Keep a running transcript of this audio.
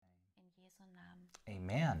Jesu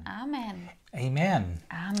Namen. Amen. Amen. Amen.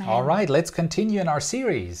 Amen. All right, let's continue in our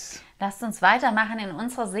series. Lasst uns weitermachen in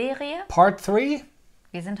unserer Serie. Part 3,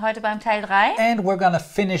 Wir sind heute beim Teil 3 and we're going to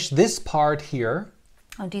finish this part here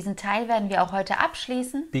und diesen Teil werden wir auch heute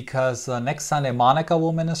abschließen. because next Sunday Monica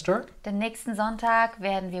will minister, Denn nächsten Sonntag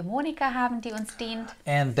werden wir Monika haben, die uns dient.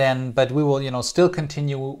 and then but we will, still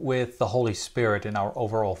continue with the Holy Spirit in our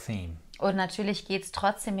overall theme. Und natürlich geht es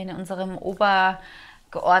trotzdem in unserem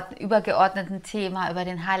übergeordneten Thema über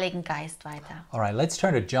den Heiligen Geist weiter. All right, let's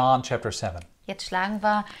turn to John chapter 7. Jetzt schlagen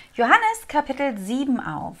wir Johannes Kapitel 7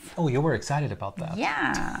 auf. Oh, you were excited about that.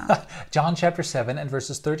 Ja, John chapter 7 and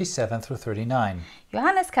verses 37 through 39.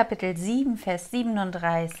 Johannes Kapitel 7, Vers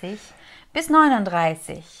 37 bis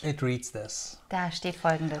 39. It reads this. Da steht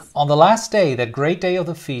Folgendes. On the last day, that great day of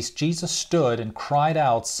the feast, Jesus stood and cried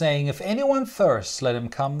out, saying, If anyone thirsts, let him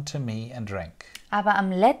come to me and drink. Aber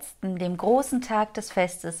am letzten, dem großen Tag des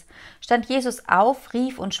Festes, stand Jesus auf,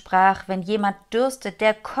 rief und sprach, wenn jemand dürstet,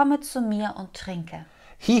 der komme zu mir und trinke.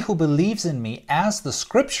 He who believes in me, as the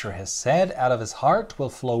scripture has said, out of his heart will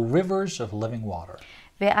flow rivers of living water.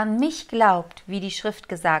 Wer an mich glaubt, wie die Schrift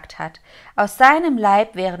gesagt hat, aus seinem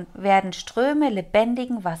Leib werden Ströme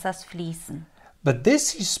lebendigen Wassers fließen. But this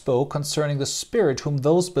he spoke concerning the Spirit, whom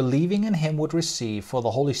those believing in him would receive, for the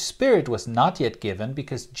Holy Spirit was not yet given,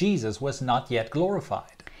 because Jesus was not yet glorified.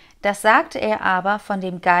 Das sagte er aber von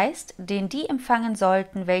dem Geist, den die empfangen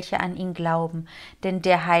sollten, welche an ihn glauben. Denn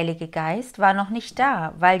der Heilige Geist war noch nicht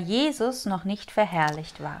da, weil Jesus noch nicht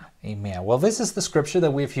verherrlicht war. Amen. Well, this is the scripture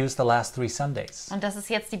that we've used the last 3 Sundays. Und das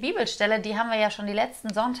ist jetzt die Bibelstelle, die haben wir ja schon die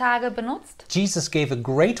letzten Sonntage benutzt. Jesus gave a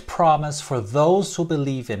great promise for those who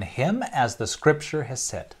believe in him, as the scripture has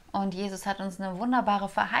said. Und Jesus hat uns eine wunderbare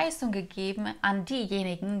Verheißung gegeben an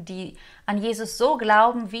diejenigen, die an Jesus so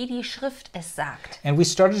glauben, wie die Schrift es sagt. And we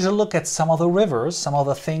started to look at some of the rivers, some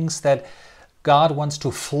of the things that God wants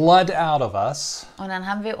to flood out of us. Und dann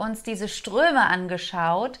haben wir uns diese Ströme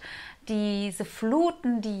angeschaut, diese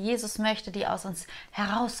Fluten, die Jesus möchte, die aus uns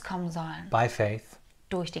herauskommen sollen. By faith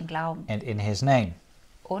Durch den Glauben and in his name.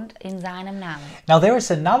 und in seinem Namen. Now there is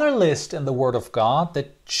another list in the Word of God that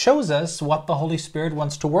shows us what the Holy Spirit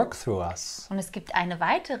wants to work through us. Und es gibt eine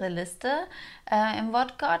weitere Liste im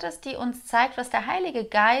Wort Gottes, die uns zeigt, was der Heilige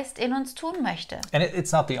Geist in uns tun möchte. And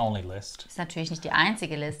it's not the only list, Ist natürlich nicht die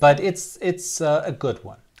einzige Liste, but it's a good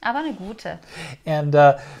one. aber eine gute. And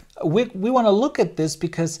we want to look at this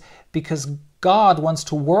because God wants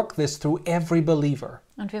to work this through every believer.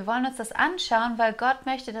 Und wir wollen uns das anschauen, weil Gott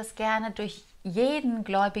möchte das gerne durch jeden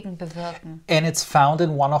Gläubigen bewirken. And it's found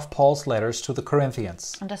in one of Paul's letters to the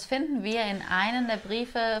Corinthians, Und das finden wir in einem der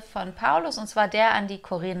Briefe von Paulus, und zwar der an die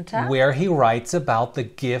Korinther. where he writes about the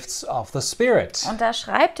gifts of the Spirit. Und da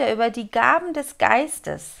schreibt er über die Gaben des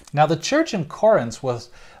Geistes. Now the church in Corinth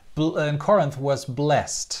was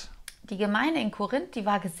blessed. Die Gemeinde in Korinth, die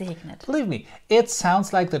war gesegnet. Believe me, it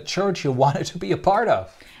sounds like the church you wanted to be a part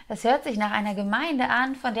of. Das hört sich nach einer Gemeinde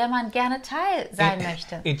an, von der man gerne Teil sein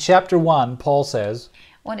möchte. In chapter 1, Paul says,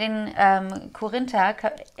 Und in 1. Korinther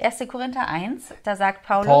 1, da sagt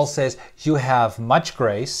Paul Paulus, says, you have much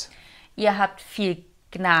grace, ihr habt viel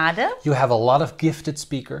Gnade, you have a lot of gifted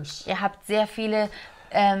speakers, ihr habt sehr viele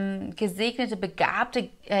gesegnete, begabte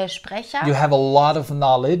Sprecher you have a lot of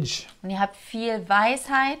knowledge, und ihr habt viel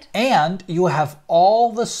Weisheit and you have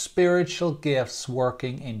all the spiritual gifts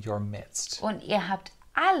working in your midst. und ihr habt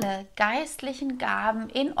alle geistlichen Gaben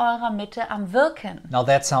in eurer Mitte am Wirken. Now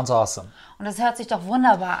that sounds awesome. Und das hört sich doch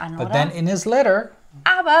wunderbar an, But oder? then in his letter,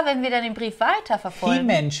 Aber wenn wir dann den Brief he weiterverfolgen,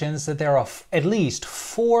 mentions that there are at least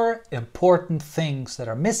 4 important things that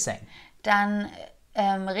are missing. dann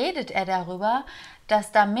redet er darüber,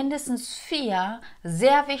 dass da mindestens 4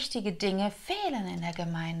 sehr wichtige Dinge fehlen in der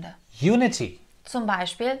Gemeinde. Unity, Zum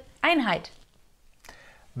Beispiel Einheit,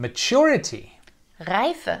 maturity,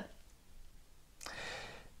 Reife,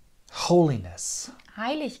 holiness,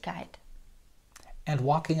 Heiligkeit and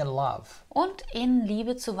walking in love. und in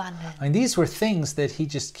Liebe zu wandeln. I mean, these were things that he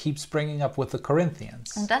just keeps bringing up with the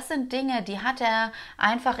Corinthians. Und das sind Dinge, die hat er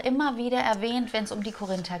einfach immer wieder erwähnt, wenn es um die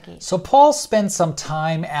Korinther geht. So Paul spends some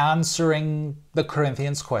time answering the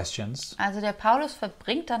Corinthians' questions. Also der Paulus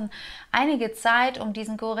verbringt dann einige Zeit, um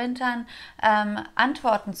diesen Korinthern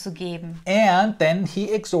Antworten zu geben. And then he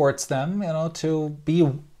exhorts them, to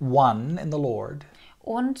be one in the Lord.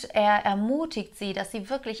 Und er ermutigt sie, dass sie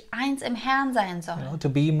wirklich eins im Herrn sein sollen, to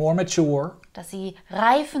be more mature, dass sie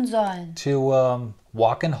reifen sollen to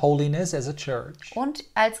walk in holiness as a church, und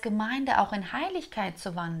als Gemeinde auch in Heiligkeit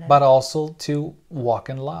zu wandeln, but also to walk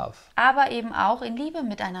in love. aber eben auch in Liebe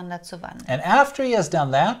miteinander zu wandeln. And after he has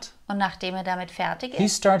done that, Und nachdem er damit fertig he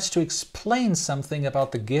ist, starts to explain something about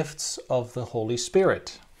the gifts of the Holy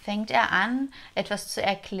Spirit. fängt er an, etwas zu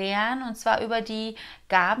erklären, und zwar über die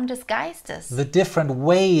Gaben des Geistes, The different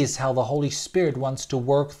ways how the Holy Spirit wants to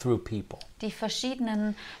work through people. die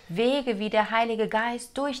verschiedenen Wege, wie der Heilige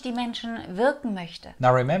Geist durch die Menschen wirken möchte. Now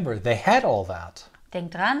remember, they had all that,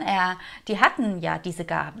 Denkt dran, die hatten ja diese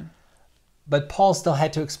Gaben. but Paul still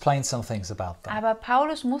had to explain some things about them. Aber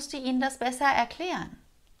Paulus musste ihnen das besser erklären,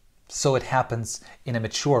 So it happens in a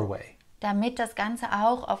mature way, damit das Ganze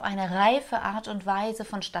auch auf eine reife Art und Weise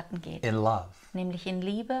vonstatten geht, in love, nämlich in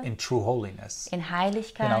Liebe, in true holiness. in You know,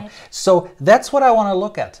 Heiligkeit. so that's what I want to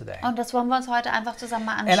look at today. Und das wollen wir uns heute einfach zusammen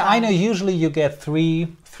mal And I know anschauen. usually you get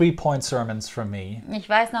three-point sermons from me. Ich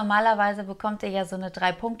weiß, normalerweise bekommt ihr ja so eine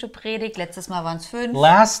 3-Punkte-Predigt. Letztes Mal waren es 5.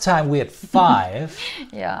 Last time we had 5.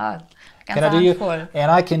 Ja, ganz Can I do you? handvoll.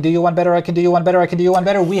 And I can do you one better. I can do you one better. I can do you one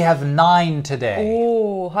better. We have 9 today.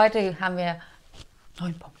 Oh, heute haben wir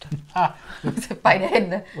 9 Punkte. Ah, Beide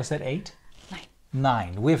Hände. was that 8?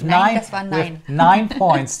 Nein. 9. We have Nein, 9. das war we have 9. 9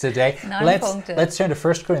 points today. 9 Punkte. Let's turn to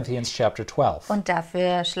 1 Corinthians chapter 12. Und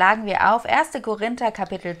dafür schlagen wir auf 1. Korinther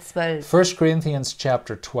Kapitel 12. 1 Corinthians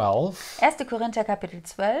chapter 12. 1. Korinther Kapitel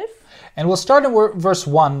 12. And we'll start in verse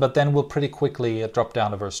 1, but then we'll pretty quickly drop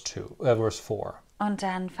down to verse 4. Und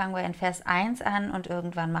dann fangen wir in Vers 1 an und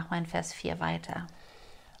irgendwann machen wir in Vers 4 weiter.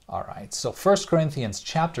 All right. So 1 Corinthians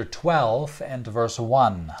chapter 12 and verse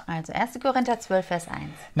 1. Also 1. Korinther 12, Vers 1.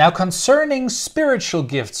 Now concerning spiritual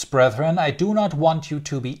gifts, brethren, I do not want you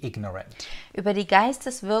to be ignorant. Über die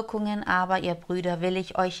Geisteswirkungen aber, ihr Brüder, will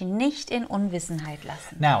ich euch nicht in Unwissenheit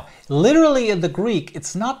lassen. Now, literally in the Greek,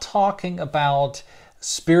 it's not talking about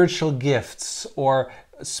spiritual gifts or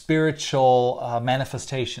spiritual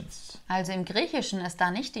manifestations. Also im Griechischen ist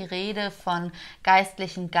da nicht die Rede von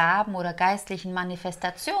geistlichen Gaben oder geistlichen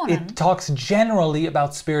Manifestationen, It talks generally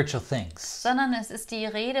about spiritual things. sondern es ist die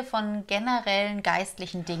Rede von generellen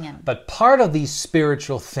geistlichen Dingen. But part of these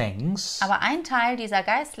spiritual things Aber ein Teil dieser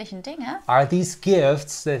geistlichen Dinge are these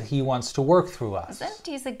gifts that he wants to work through us. sind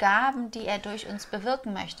diese Gaben, die er durch uns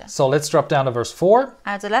bewirken möchte. So let's drop down to verse 4.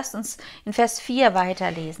 Also lasst uns in Vers 4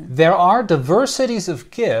 weiterlesen. There are diversities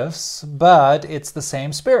of gifts, but it's the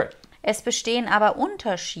same Spirit. Es bestehen aber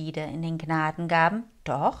Unterschiede in den Gnadengaben,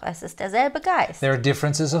 doch es ist derselbe Geist. There are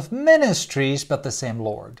differences of ministries, but the same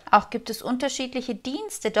Lord. Auch gibt es unterschiedliche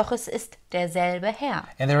Dienste, doch es ist derselbe Herr.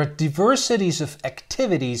 And there are diversities of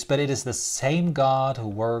activities, but it is the same God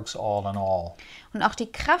who works all in all. Und auch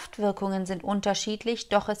die Kraftwirkungen sind unterschiedlich,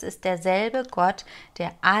 doch es ist derselbe Gott, der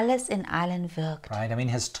alles in allen wirkt. Right? I mean,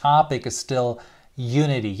 his topic is still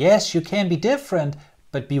unity. Yes, you can be different,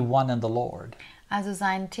 but be one in the Lord. Also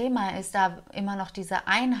sein Thema ist da immer noch diese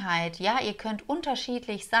Einheit. Ja, ihr könnt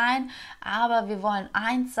unterschiedlich sein, aber wir wollen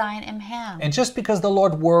eins sein im Herrn. And just because the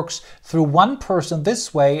Lord works through one person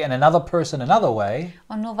this way and another person another way,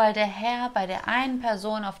 Und nur weil der Herr bei der einen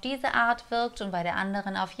Person auf diese Art wirkt und bei der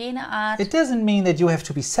anderen auf jene Art, it doesn't mean that you have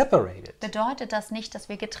to be separated. bedeutet das nicht, dass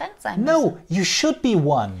wir getrennt sein müssen. No, you should be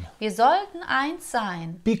one Wir sollten eins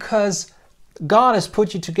sein, because God has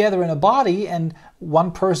put you together in a body and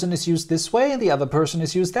one person is used this way and the other person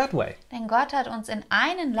is used that way. denn Gott hat uns in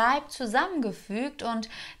einen Leib zusammengefügt und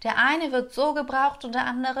der eine wird so gebraucht und der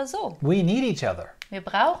andere so. We need each other. Wir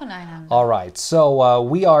brauchen einander. All right, so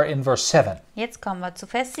we are in verse 7. Jetzt kommen wir zu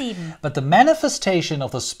Vers 7. But the manifestation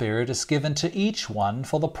of the Spirit is given to each one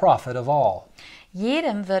for the profit of all.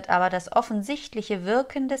 Jedem wird aber das offensichtliche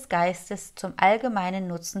Wirken des Geistes zum allgemeinen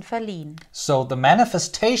Nutzen verliehen. So the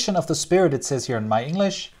manifestation of the Spirit, it says here in my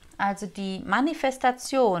English, Also die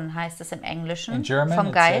Manifestation heißt es im Englischen In German vom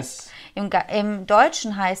it Geist. Im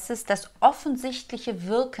Deutschen heißt es das offensichtliche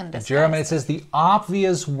Wirken in des German it Geistes. says the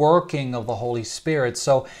obvious working of the Holy Spirit.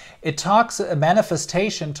 So it talks, a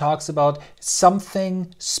manifestation talks about something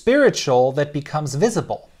spiritual that becomes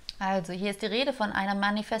visible. Also hier ist die Rede von einer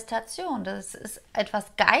Manifestation. Das ist etwas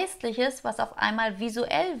Geistliches, was auf einmal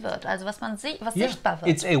visuell wird, also was sichtbar wird.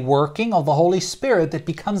 It's a working of the Holy Spirit that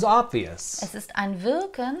becomes obvious. Es ist ein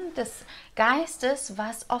Wirken des Geistes,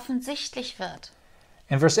 was offensichtlich wird.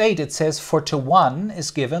 In verse 8 it says, For to one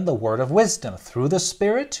is given the word of wisdom through the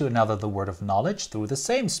Spirit, to another the word of knowledge through the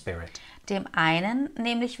same Spirit. Dem einen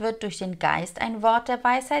nämlich wird durch den Geist ein Wort der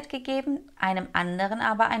Weisheit gegeben, einem anderen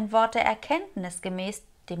aber ein Wort der Erkenntnis gemäß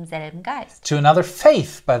demselben Geist. To another,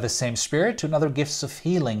 faith by the same Spirit. To another, gifts of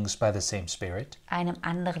healings by the same Spirit. Einem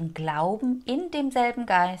anderen Glauben in demselben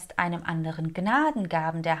Geist, einem anderen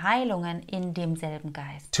Gnadengaben der Heilungen in demselben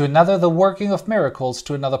Geist. To another, the working of miracles.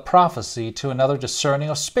 To another, prophecy. To another, discerning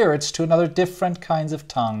of spirits. To another, different kinds of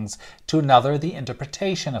tongues. To another, the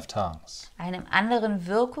interpretation of tongues. Einem anderen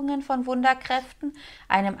Wirkungen von Wunderkräften,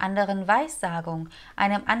 einem anderen Weissagung,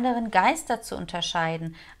 einem anderen Geister zu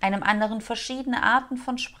unterscheiden, einem anderen verschiedene Arten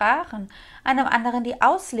von Sprachen, einem anderen die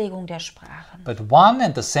Auslegung der Sprachen. But one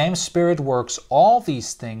and the same Spirit works all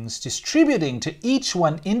these things, distributing to each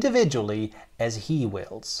one individually as He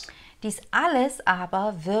wills. Dies alles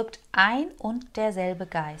aber wirkt ein und derselbe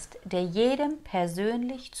Geist, der jedem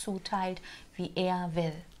persönlich zuteilt, wie er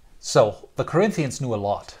will. So, the Corinthians knew a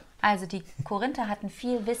lot, Also die Korinther hatten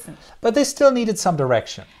viel Wissen. but they still needed some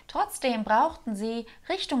direction. Trotzdem brauchten sie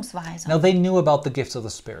Richtungsweisung. Now, they knew about the gifts of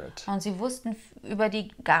the Spirit. Und sie wussten über die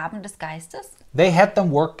Gaben des Geistes. They had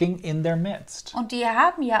them working in their midst. Und die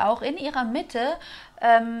haben ja auch in ihrer Mitte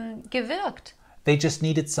gewirkt. They just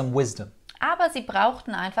needed some wisdom, Aber sie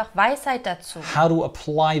brauchten einfach Weisheit dazu, how to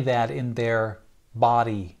apply that in their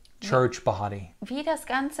body, church body. wie das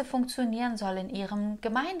Ganze funktionieren soll in ihrem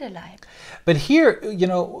Gemeindeleib. But here,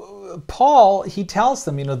 Paul, he tells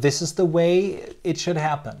them, this is the way it should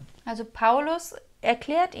happen. Also Paulus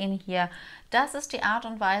erklärt ihnen hier, das ist die Art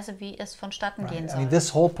und Weise, wie es vonstatten gehen I mean,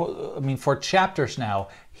 soll. for chapters now,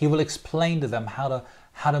 he will explain to them how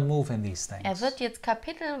to move in these Er things. wird jetzt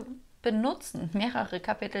Kapitel benutzen, mehrere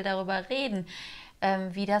Kapitel darüber reden,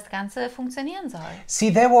 wie das Ganze funktionieren soll.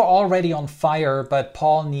 See, they were already on fire, but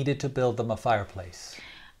Paul needed to build them a fireplace.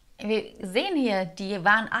 Wir sehen hier, die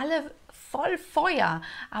waren alle voll Feuer,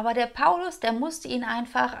 aber der Paulus, der musste ihnen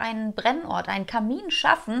einfach einen Brennort, einen Kamin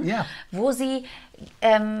schaffen, Ja. wo sie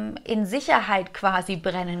in Sicherheit quasi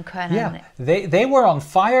brennen können. Yeah, they were on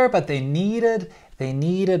fire, but they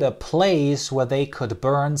needed a place where they could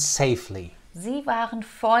burn safely. Sie waren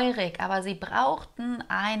feurig, aber sie brauchten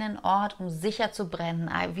einen Ort, um sicher zu brennen,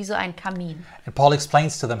 wie so ein Kamin. And Paul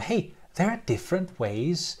explains to them, hey, there are different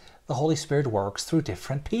ways the Holy Spirit works through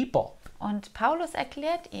different people. Und Paulus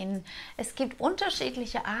erklärt ihnen, es gibt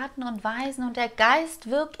unterschiedliche Arten und Weisen und der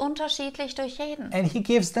Geist wirkt unterschiedlich durch jeden. And he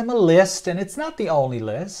gives them a list, and it's not the only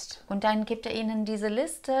list, Und dann gibt er ihnen diese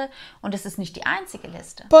Liste und es ist nicht die einzige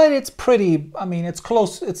Liste. but it's pretty, it's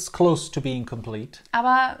close to being complete,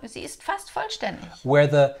 Aber sie ist fast vollständig,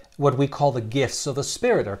 where what we call the gifts of the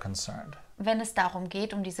Spirit are concerned. wenn es darum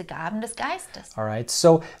geht, um diese Gaben des Geistes. All right,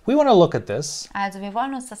 so we want to look at this, Also wir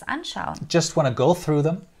wollen uns das anschauen. just want to go through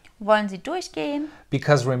them, Wollen sie durchgehen?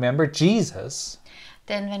 because remember, Jesus,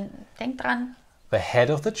 Denn denkt dran, the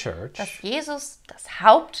head of the church, dass Jesus, das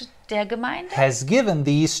Haupt der Gemeinde, has given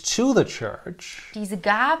these to the church, diese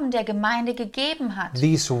Gaben der Gemeinde gegeben hat.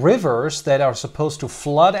 these rivers that are supposed to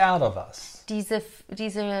flood out of us. Diese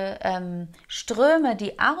Ströme,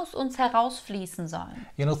 die aus uns herausfließen sollen.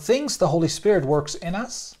 Things the Holy Spirit works in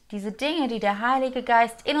us, Diese Dinge, die der Heilige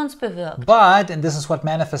Geist in uns bewirkt. but, and this is what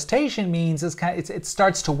manifestation means, it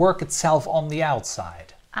starts to work itself on the outside.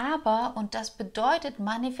 Aber, und das bedeutet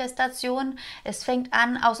Manifestation, es fängt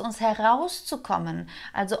an, aus uns herauszukommen,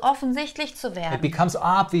 also offensichtlich zu It werden. becomes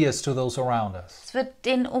obvious to those around us, Es wird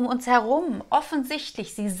denen um uns herum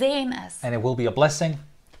offensichtlich, sie sehen es. and it will be a blessing.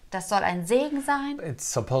 Das soll ein Segen sein,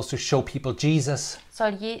 It's supposed to show people Jesus.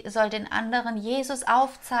 soll den anderen Jesus It's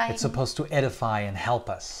aufzeigen supposed to edify and help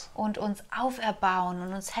us. und uns auferbauen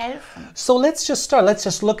und uns helfen. So let's just start. Let's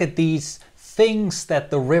just look at these things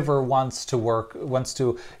that the river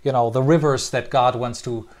the rivers that God wants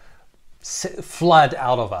to flood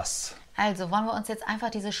out of us. Also wollen wir uns jetzt einfach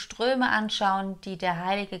diese Ströme anschauen, die der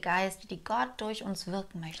Heilige Geist, die Gott durch uns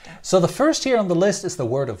wirken möchte. So the first here on the list is the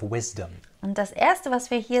word of wisdom. Und das Erste,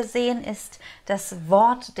 was wir hier sehen, ist das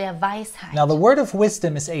Wort der Weisheit. Now the word of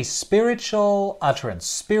wisdom is a spiritual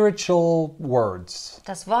utterance, spiritual words.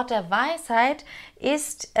 Das Wort der Weisheit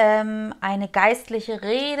ist eine geistliche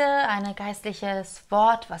Rede, ein geistliches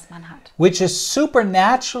Wort, was man hat. Which is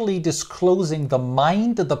supernaturally disclosing the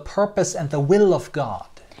mind, the purpose, and the will of God.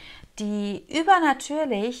 Die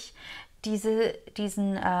übernatürlich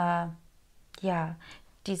diesen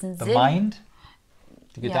The Sinn, mind,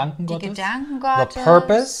 die ja, Gedanken die Gottes, Gedanken the Gottes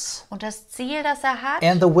purpose, und das Ziel, das er hat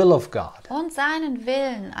and the will of God. und seinen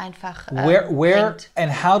Willen einfach Where bringt.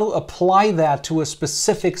 and how to apply that to a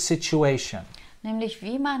specific situation. Nämlich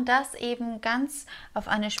wie man das eben ganz auf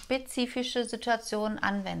eine spezifische Situation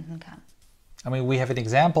anwenden kann. I mean, we have an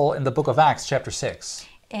example in the book of Acts, chapter 6.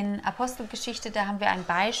 In Apostelgeschichte, da haben wir ein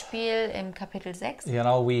Beispiel im Kapitel 6.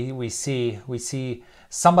 We see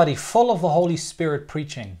somebody full of the Holy Spirit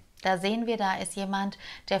preaching. Da sehen wir, da ist jemand,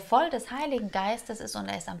 der voll des Heiligen Geistes ist und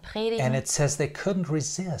er ist am And Predigen. it says they couldn't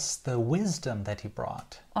resist the wisdom that he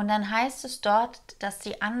brought. Und dann heißt es dort, dass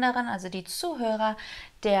die anderen, also die Zuhörer,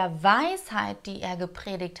 der Weisheit, die er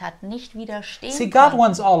gepredigt hat, nicht See, widerstehen God konnten.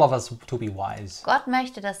 wants all of us to be wise, Gott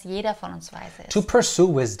möchte, dass jeder von uns weise to ist.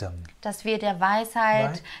 pursue wisdom. Dass wir der Weisheit,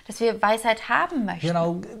 Right. dass wir Weisheit haben möchten. You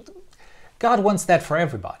know, God wants that for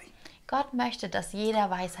everybody. Gott möchte, dass jeder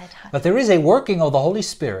Weisheit hat. But there is a working of the Holy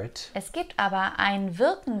Spirit Es gibt aber ein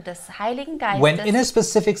Wirken des Heiligen when in a Geistes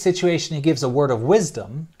specific situation he gives a word of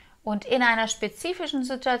wisdom und in einer spezifischen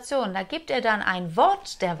Situation, da gibt er dann ein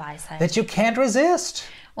Wort der Weisheit that you can't resist.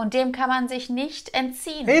 und dem kann man sich nicht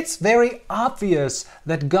entziehen, It's very obvious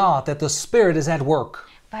that the Spirit is at work.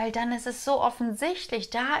 weil dann ist es so offensichtlich,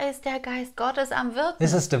 da ist der Geist Gottes am Wirken.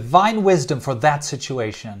 This is divine wisdom for that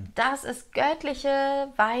situation. Das ist göttliche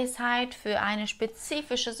Weisheit für eine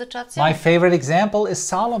spezifische My Situation. favorite example is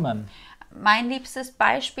Solomon. Mein liebstes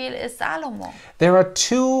Beispiel ist Salomo. There are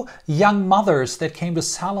two young mothers that came to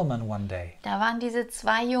Solomon one day, Da waren diese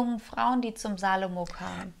zwei jungen Frauen, die zum Salomo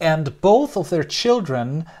kamen. and both of their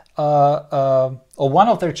children, or one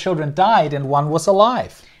of their children died and one was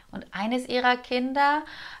alive. Und eines ihrer Kinder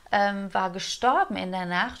war gestorben in der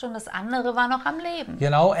Nacht und das andere war noch am Leben. You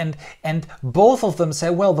know, and both of them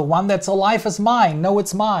said, well, the one that's alive is mine. No,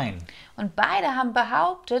 it's mine. Und beide haben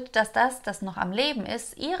behauptet, dass das noch am Leben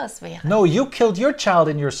ist, ihres wäre. No, you killed your child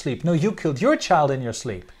in your sleep. No, you killed your child in your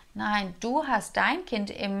sleep. Nein, du hast dein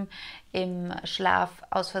Kind im Schlaf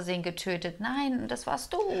aus Versehen getötet. Nein, das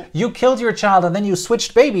warst du. You killed your child and then you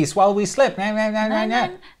switched babies while we slept. Nah, nah, nah, nah,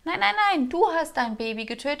 Nein, nah. nein, du hast dein Baby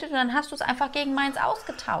getötet und dann hast du es einfach gegen meins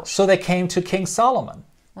ausgetauscht. So they came to King Solomon.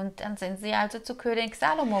 Und dann sind sie also zu König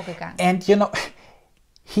Salomo gegangen. And, you know,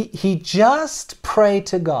 he just prayed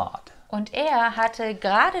to God. Und er hatte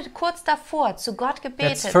gerade kurz davor zu Gott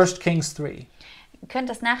That's gebetet. 1 Kings 3. Ihr könnt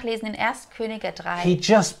das nachlesen in 1. Könige 3. He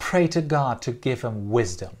just prayed to God to give him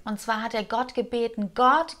wisdom. Und zwar hat er Gott gebeten,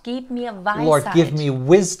 Gott, gib mir Lord, give Weisheit. me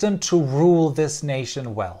wisdom to rule this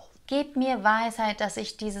nation well. Gib mir Weisheit, dass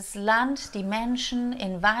ich dieses Land, die Menschen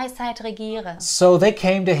in Weisheit regiere. So they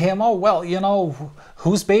came to him, oh, well, you know,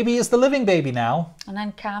 whose baby is the living baby now? Und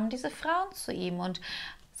dann kamen diese Frauen zu ihm und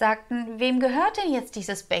sagten, wem gehört denn jetzt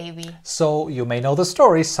dieses Baby? So you may know the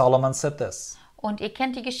story. Solomon said this, Und ihr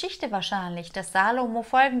kennt die Geschichte wahrscheinlich, dass Salomo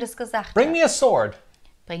Folgendes gesagt bring hat. me a sword.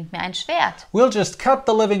 Bringt mir ein Schwert. We'll just cut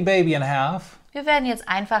the living baby in half, Wir werden jetzt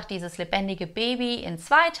einfach dieses lebendige Baby in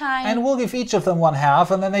zwei teilen. and we'll give each of them one half,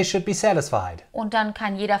 and then they should be satisfied. Und dann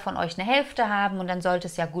kann jeder von euch eine Hälfte haben und dann sollte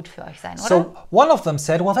es ja gut für euch sein, oder? So one of them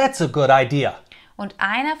said, well, that's a good idea. Und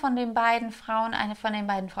eine von den beiden Frauen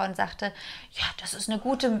sagte, ja, das ist eine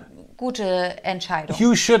gute Entscheidung,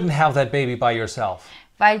 You shouldn't have that baby by yourself.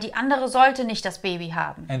 weil die andere sollte nicht das Baby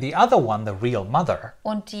haben. And the other one, the real mother,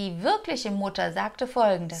 Und die wirkliche Mutter sagte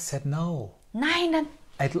Folgendes, said, no, nein,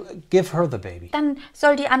 I'd give her the baby. dann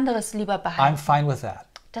soll die andere es lieber I'm behalten. fine with that.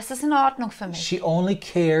 Das ist in Ordnung für mich. She only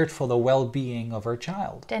cared for the well-being of her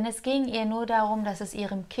child. Denn es ging ihr nur darum, dass es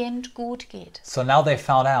ihrem Kind gut geht. So now they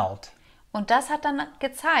found out Und das hat dann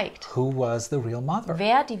gezeigt, who was the real mother.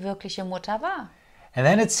 wer die wirkliche Mutter war. And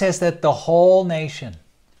then it says that the whole nation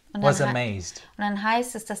Und was dann, amazed und dann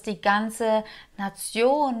heißt es, dass die ganze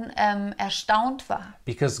Nation erstaunt war.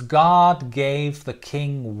 because God gave the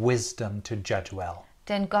king wisdom to judge well.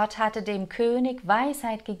 Denn Gott hatte dem König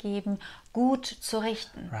Weisheit gegeben, gut zu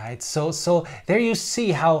richten. Right? So there you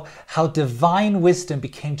see how divine wisdom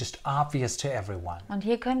became just obvious to everyone. Und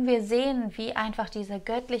hier können wir sehen, wie einfach diese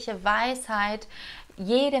göttliche Weisheit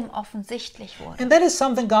jedem offensichtlich wurde. And that is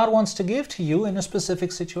something God wants to give to you in a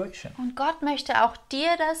specific situation. Und Gott möchte auch dir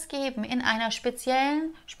das geben in einer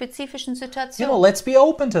spezifischen You know, Situation. let's be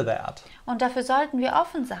open to that. Und dafür sollten wir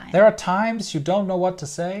offen sein. There are times you don't know what to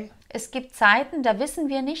say. Es gibt Zeiten, da wissen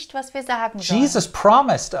wir nicht, was wir sagen sollen. Jesus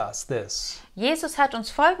promised us this. Jesus hat uns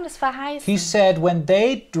Folgendes He verheißen. said, when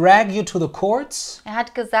they drag you to the courts, Er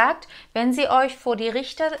hat gesagt, wenn sie euch vor die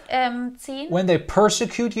Richter ziehen, when they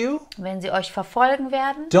persecute you, wenn sie euch verfolgen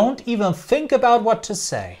werden, don't even think about what to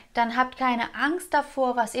say. dann habt keine Angst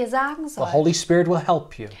davor, was ihr sagen The sollt. Holy Spirit will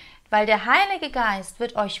help you. Weil der Heilige Geist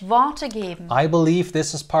wird euch Worte geben. I believe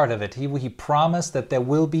this is part of it. He promised that there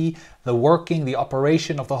will be the working, the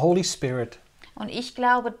operation of the Holy Spirit. Und ich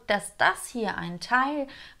glaube, dass das hier ein Teil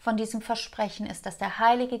von diesem Versprechen ist, dass der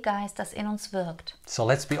Heilige Geist das in uns wirkt. So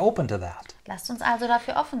let's be open to that. Lasst uns also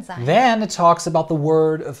dafür offen sein. Then it talks about the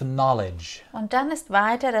word of knowledge. Und dann ist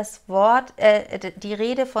weiter das Wort, die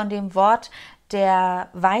Rede von dem Wort der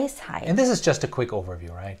Weisheit. And this is just a quick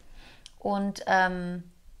overview, right? Und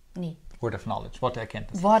Word of knowledge, Wort der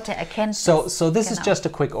Erkenntnis. Wort der Erkenntnis. So this is Genau. just a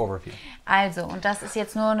quick overview. Also, und das ist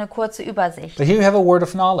jetzt nur eine kurze Übersicht. But here you have a word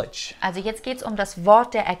of knowledge. Also jetzt geht es um das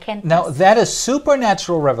Wort der Erkenntnis. Now, that is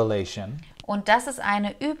supernatural revelation Und das ist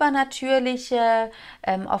eine übernatürliche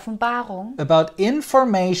Offenbarung about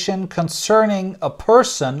information concerning a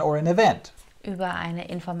person or an event. über eine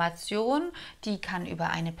Information, die kann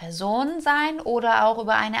über eine Person sein oder auch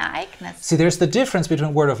über ein Ereignis. See, there's the difference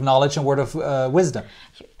between word of knowledge and word of wisdom.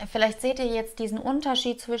 Vielleicht seht ihr jetzt diesen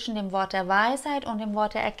Unterschied zwischen dem Wort der Weisheit und dem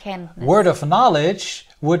Wort der Erkenntnis. Word of knowledge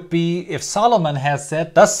would be if Solomon has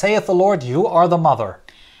said, "Thus saith the Lord, you are the mother."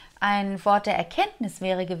 Ein Wort der Erkenntnis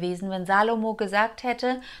wäre gewesen, wenn Salomo gesagt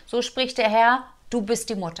hätte, so spricht der Herr, du bist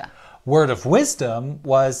die Mutter. Word of wisdom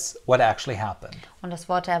was what actually happened. Und das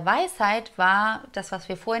Wort der Weisheit war das, was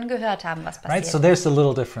wir vorhin gehört haben, was Right? passiert. So there's a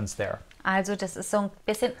little difference there. Also das ist so ein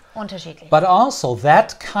bisschen unterschiedlich. But also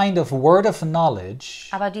that kind of word of knowledge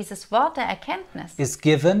Aber dieses Wort der Erkenntnis is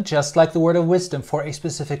given just like the word of wisdom for a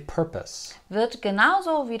specific purpose. wird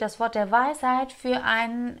genauso wie das Wort der Weisheit für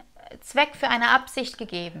einen Zweck, für eine Absicht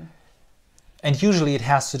gegeben. And usually it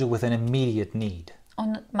has to do with an immediate need.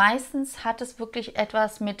 Und meistens hat es wirklich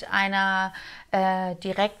etwas mit einer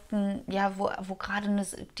direkten, ja, wo gerade eine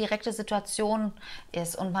direkte Situation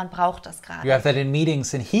ist und man braucht das You gerade. have that in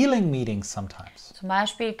meetings, in healing meetings sometimes, Zum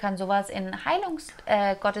Beispiel kann sowas in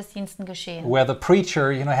Heilungsgottesdiensten geschehen, where the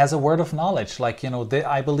preacher, has a word of knowledge, like,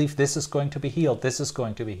 I believe this is going to be healed, this is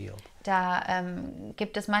going to be healed. Da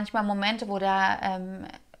gibt es manchmal Momente, wo der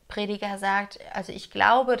Prediger sagt, also ich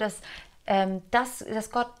glaube, dass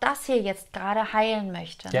Gott das hier jetzt gerade heilen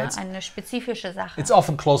möchte, Ja, ne? it's- Eine spezifische Sache. It's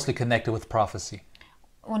often closely connected with prophecy.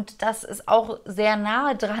 Und das ist auch sehr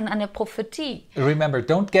nahe dran an der Prophetie. Remember,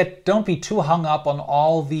 don't be too hung up on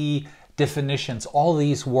all the definitions. All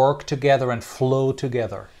these work together and flow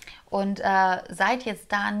together. Und seid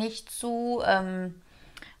jetzt da nicht zu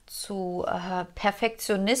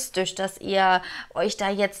perfektionistisch, dass ihr euch da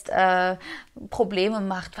jetzt Probleme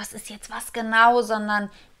macht. Was ist jetzt was genau, sondern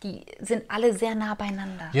die sind alle sehr nah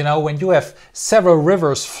beieinander. When you have several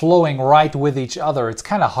rivers flowing right with each other, it's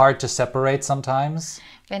kind of hard to separate sometimes.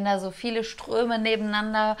 Wenn da so viele Ströme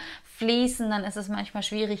nebeneinander fließen, dann ist es manchmal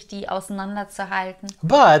schwierig, die auseinanderzuhalten.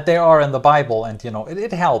 But they are in the Bible, and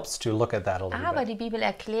it helps to look at that a little Aber bit. die Bibel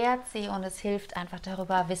erklärt sie und es hilft einfach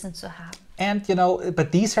darüber, Wissen zu haben. And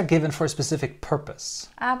but these are given for a specific purpose.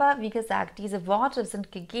 Aber wie gesagt, diese Worte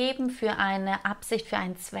sind gegeben für eine Absicht, für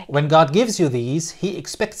einen Zweck. When God gives you these, He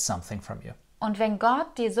expects something from you. Und wenn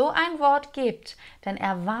Gott dir so ein Wort gibt, dann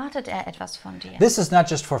erwartet er etwas von dir. This is not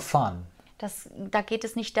just for fun. Da geht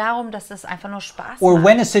es nicht darum, dass es einfach nur Spaß Or macht.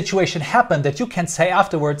 when a situation happened that you can say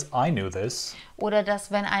afterwards, I knew this. Oder dass,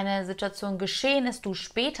 wenn eine Situation geschehen ist, du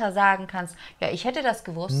später sagen kannst, ja, ich hätte das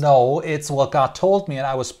gewusst. No, it's what God told me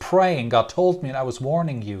and I was praying. God told me and I was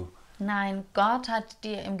warning you. Nein, Gott hat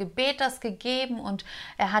dir im Gebet das gegeben und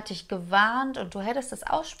er hat dich gewarnt und du hättest es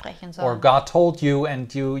aussprechen Or sollen. God told you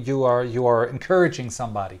and you are encouraging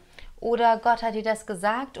somebody. Oder Gott hat dir das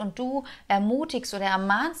gesagt und du ermutigst oder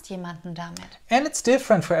ermahnst jemanden damit. And it's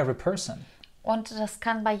different for every person. Und das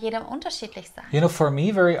kann bei jedem unterschiedlich sein. For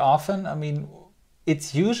me, very often,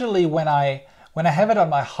 it's usually when I have it on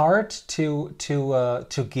my heart to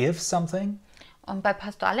give something. Und bei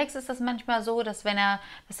Pastor Alex ist das manchmal so, dass er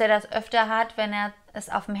das öfter hat, wenn er es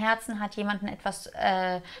auf dem Herzen hat, jemandem etwas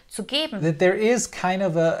zu geben. That there is kind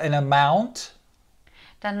of an amount.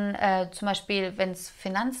 Dann zum Beispiel, wenn es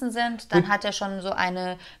Finanzen sind, dann hat er schon so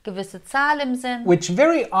eine gewisse Zahl im Sinn. Which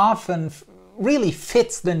very often really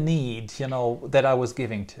fits the need, that I was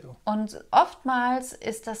giving to. Und oftmals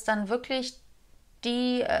ist das dann wirklich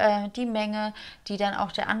die Menge, die dann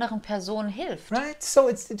auch der anderen Person hilft. Right? So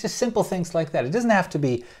it's just simple things like that. It doesn't have to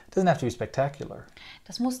be spectacular.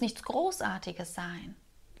 Das muss nichts Großartiges sein.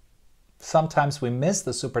 Sometimes we miss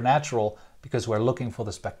the supernatural because we're looking for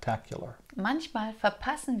the spectacular. Manchmal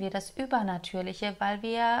verpassen wir das Übernatürliche, weil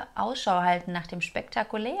wir Ausschau halten nach dem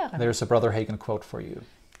Spektakulären. There's a Brother Hagin quote for you.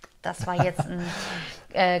 Das war jetzt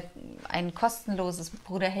ein kostenloses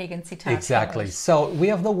Bruder Hagen-Zitat. Exactly. So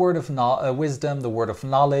we have the word of wisdom, the word of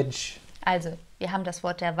knowledge, Also, wir haben das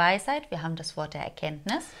Wort der Weisheit, wir haben das Wort der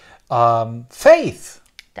Erkenntnis, faith.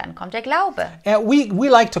 dann kommt der Glaube. And we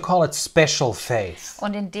like to call it special faith.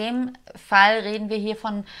 Und in dem Fall reden wir hier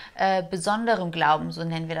von besonderem Glauben, so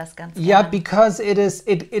nennen wir das ganz Yeah, gerne. because it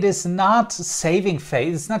is not saving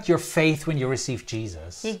faith. It's not your faith when you receive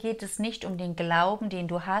Jesus. Hier geht es nicht um den Glauben, den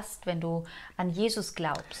du hast, wenn du an Jesus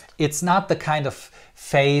glaubst. It's not the kind of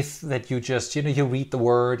faith that you just, you read the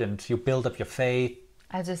word and you build up your faith.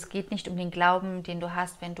 Also es geht nicht um den Glauben, den du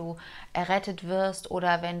hast, wenn du errettet wirst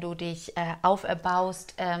oder wenn du dich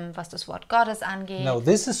auferbaust, was das Wort Gottes angeht. No,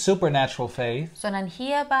 this is supernatural faith, Sondern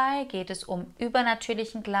hierbei geht es um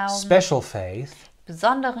übernatürlichen Glauben, special faith,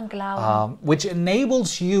 besonderen Glauben, which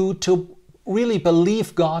enables you to really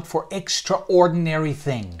believe God for extraordinary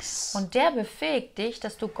things. und der befähigt dich,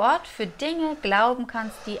 dass du Gott für Dinge glauben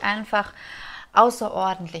kannst, die einfach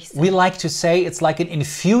außerordentlich sind. We like to say it's like an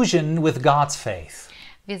infusion with God's faith.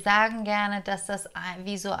 Wir sagen gerne, dass das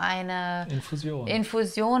wie so eine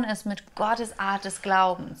Infusion ist mit Gottes Art des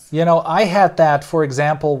Glaubens. You know, I had that, for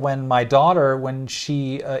example, when my daughter, when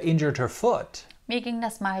she injured her foot. Mir ging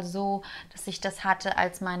das mal so, dass ich das hatte,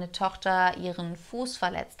 als meine Tochter ihren Fuß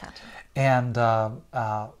verletzt hatte. And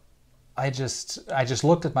I just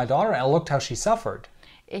looked at my daughter and I looked how she suffered.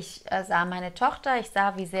 Ich sah meine Tochter, ich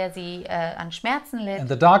sah, wie sehr sie an Schmerzen litt. And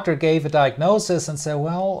the doctor gave a diagnosis and said,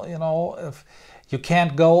 well, you know, if you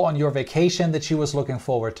can't go on your vacation that she was looking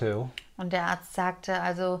forward to. Und der Arzt sagte,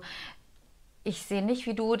 also ich sehe nicht,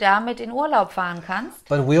 wie du damit in Urlaub fahren kannst.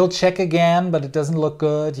 But we'll check again, but it doesn't look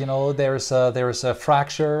good. You know, there's a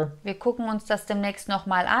fracture. Wir gucken uns das demnächst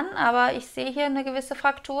nochmal an, aber ich sehe hier eine gewisse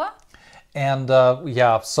Fraktur. And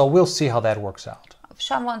yeah, so we'll see how that works out.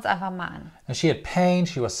 Schauen wir uns einfach mal an. And she had pain,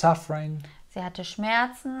 she was suffering. Sie hatte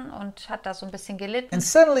Schmerzen und hat da so ein bisschen gelitten. And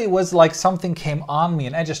suddenly it was like something came on me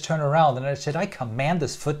and I just turned around and I said, I command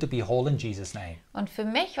this foot to be whole in Jesus' name. Und für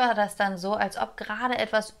mich war das dann so, als ob gerade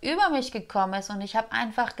etwas über mich gekommen ist und ich habe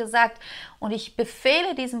einfach gesagt, und ich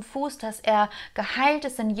befehle diesem Fuß, dass er geheilt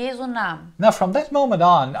ist in Jesu Namen. Now from that moment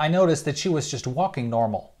on, I noticed that she was just walking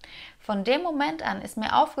normal. Von dem Moment an ist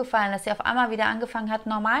mir aufgefallen, dass sie auf einmal wieder angefangen hat,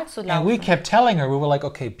 normal zu And we laufen. kept telling her, we were like,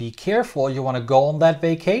 okay, be careful. You want to go on that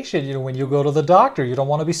vacation. You know, when you go to the doctor, you don't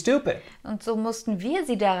want to be stupid. Und so mussten wir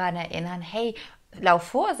sie daran erinnern, hey, lauf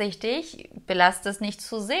vorsichtig, belast es nicht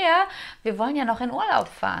zu sehr, wir wollen ja noch in Urlaub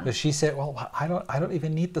fahren. But she said, well, I don't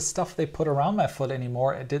even need the stuff they put around my foot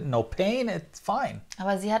anymore. It didn't no pain. It's fine.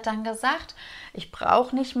 Aber sie hat dann gesagt, ich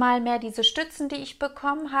brauche nicht mal mehr diese Stützen, die ich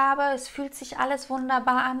bekommen habe. Es fühlt sich alles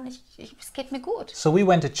wunderbar an. Es geht mir gut. So we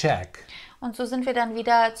went to check. Und so sind wir dann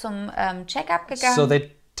wieder zum Check-up gegangen. So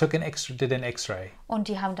they did an X-ray. Und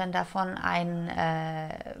die haben dann davon ein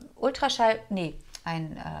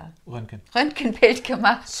Röntgenbild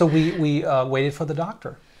gemacht. So we waited for the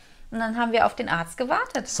doctor. Und dann haben wir auf den Arzt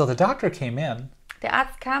gewartet. So the doctor came in, Der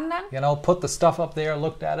Arzt kam dann you know, put the stuff up there,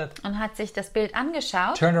 looked at it, und hat sich das Bild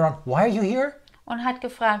angeschaut turned around. Why are you here? und hat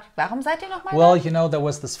gefragt, warum seid ihr nochmal Well, da? you know, there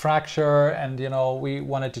was this fracture and, you know, we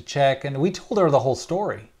wanted to check. And we told her the whole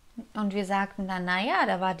story. Und wir sagten dann, naja,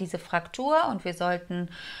 da war diese Fraktur und wir sollten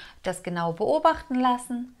das genau beobachten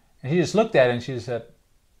lassen. And she just looked at it and she just said,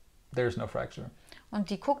 there's no fracture. Und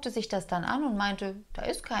die guckte sich das dann an und meinte, da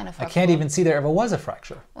ist keine I Fraktur. can't even see there ever was a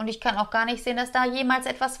fracture. Und ich kann auch gar nicht sehen, dass da jemals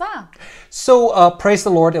etwas war. So praise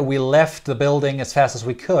the Lord, and we left the building as fast as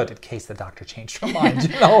we could in case the doctor changed her mind.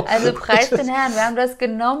 You know? Also preis den Herrn, wir haben das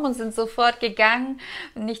genommen und sind sofort gegangen.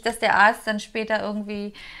 Nicht, dass der Arzt dann später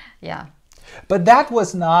irgendwie, ja. But that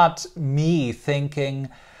was not me thinking,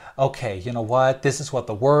 okay, you know what, this is what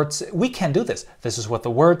the word says. We can do this. This is what the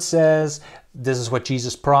word says. This is what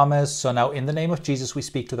Jesus promised. So now in the name of Jesus we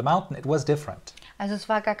speak to the mountain. It was different. Also es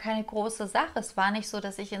war gar keine große Sache. Es war nicht so,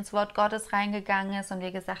 dass ich ins Wort Gottes reingegangen ist und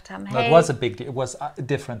wir gesagt haben, No, it hey, was a big deal. It was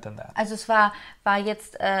different than that. also es war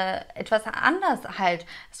jetzt etwas anders halt.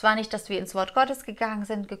 Es war nicht, dass wir ins Wort Gottes gegangen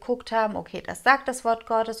sind, geguckt haben, okay, das sagt das Wort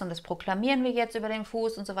Gottes und das proklamieren wir jetzt über den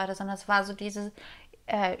Fuß und so weiter, sondern es war so diese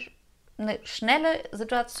eine schnelle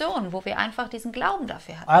Situation, wo wir einfach diesen Glauben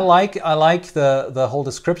dafür hatten. I like the whole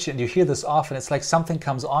description. You hear this often. It's like something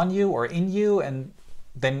comes on you or in you and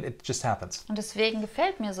then it just happens. Und deswegen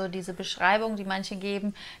gefällt mir so diese Beschreibung, die manche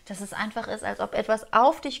geben, dass es einfach ist, als ob etwas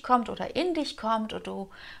auf dich kommt oder in dich kommt und du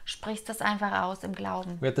sprichst das einfach aus im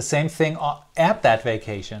Glauben. We had the same thing at that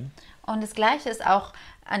vacation Und das Gleiche ist auch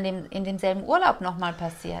in demselben Urlaub nochmal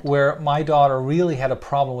passiert. where my daughter really had a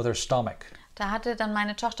problem with her stomach. Da hatte dann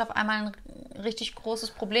meine Tochter auf einmal ein richtig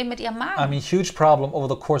großes Problem mit ihrem I Magen. mean, huge problem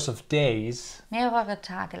over the course of days. Mehrere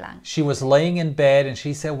Tage lang. She was laying in bed and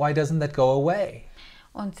she said, why doesn't that go away?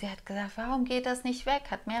 Und sie hat gesagt, warum geht das nicht weg?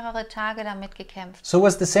 Hat mehrere Tage damit gekämpft. So it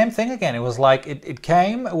was the same thing again. It was like, it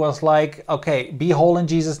came, it was like, okay, be whole in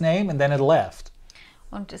Jesus' name, and then it left.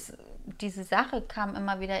 Und diese Sache kam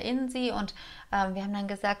immer wieder in sie und wir haben dann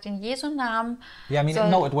gesagt, in Jesu Namen Yeah, I mean, soll,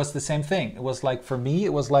 no, it was the same thing. It was like, for me,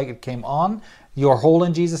 it was like it came on, you're whole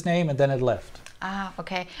in Jesus' name, and then it left.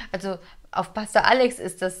 okay. Also auf Pastor Alex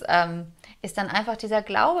ist dann einfach dieser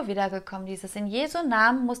Glaube wiedergekommen. Dieses in Jesu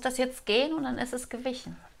Namen muss das jetzt gehen und dann ist es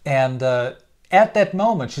gewichen. And at that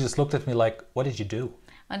moment, she just looked at me like, what did you do?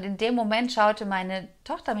 Und in dem Moment schaute meine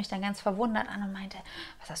Tochter mich dann ganz verwundert an und meinte,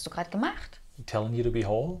 was hast du gerade gemacht? Telling you to be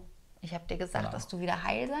whole? Ich habe dir gesagt, dass du wieder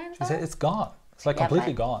heil sein She said, sollst. it's gone. It's like Ja,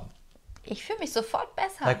 completely weil- gone. Ich fühle mich sofort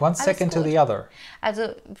besser. Like one Alles second to gut. the other. Also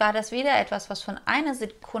war das wieder etwas, was von einer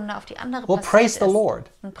Sekunde auf die andere Well, passiert praise ist. the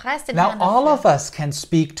Lord. Und preis den Now, Herrn all dafür. of us can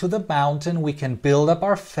speak to the mountain. We can build up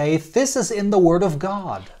our faith. This is in the Word of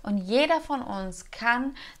God. Und jeder von uns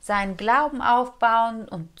kann seinen Glauben aufbauen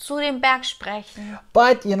und zu dem Berg sprechen.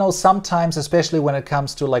 But, you know, sometimes, especially when it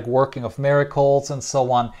comes to like working of miracles and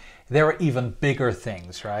so on, there are even bigger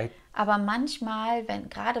things, right? Aber manchmal,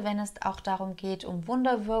 gerade wenn es auch darum geht, um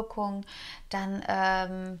Wunderwirkung, dann,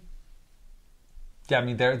 Yeah, I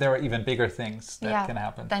mean, there are even bigger things that can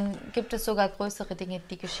happen. dann gibt es sogar größere Dinge,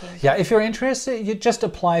 die geschehen. Yeah, if you're interested, you just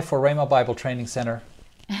apply for Rhema Bible Training Center.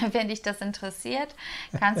 Wenn dich das interessiert,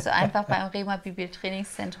 kannst du einfach beim Rema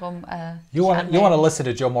Bibeltrainingszentrum You dich want to anmelden. listen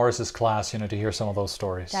to Joe Morris's class, you know, to hear some of those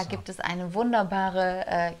stories. Da gibt es eine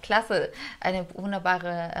wunderbare Klasse, eine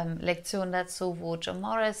wunderbare Lektion dazu, wo Joe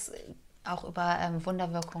Morris auch über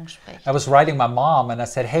Wunderwirkung spricht. I was writing my mom and I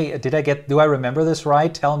said, hey, do I remember this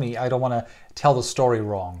right? Tell me, I don't want to tell the story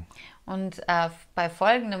wrong. Und bei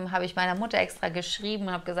Folgendem habe ich meiner Mutter extra geschrieben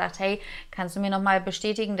und habe gesagt, hey, kannst du mir nochmal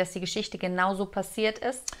bestätigen, dass die Geschichte genauso passiert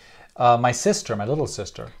ist? My sister, my little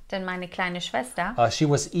sister, Denn meine kleine Schwester, she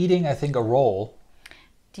was eating, I think, a roll,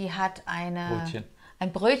 die hat Brötchen.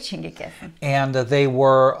 ein Brötchen gegessen, and they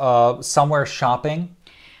were somewhere shopping,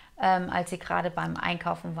 als sie gerade beim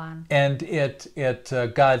Einkaufen waren. and it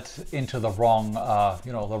got into the wrong,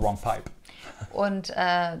 the wrong pipe. Und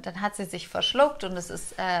dann hat sie sich verschluckt und es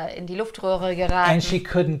ist in die Luftröhre And geraten. she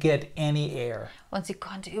couldn't get any air. Und sie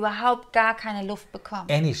konnte überhaupt gar keine Luft bekommen.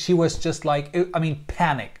 She was just like,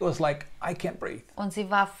 panic. It was like, I can't breathe. Und sie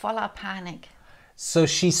war voller Panik So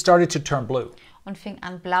she started to turn blue. und fing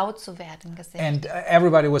an, blau zu werden im Gesicht. And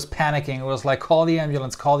everybody was panicking. It was like, call the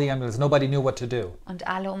ambulance, call the ambulance. Nobody knew what to do. Und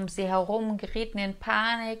alle um sie herum gerieten in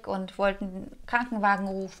Panik und wollten einen Krankenwagen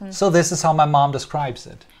rufen. So this is how my mom describes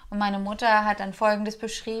it. Und meine Mutter hat dann Folgendes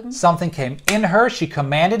beschrieben. Something came in her. She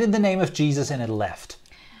commanded in the name of Jesus and it left.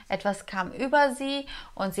 Etwas kam über sie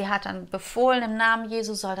und sie hat dann befohlen, im Namen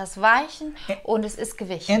Jesu soll das weichen und es ist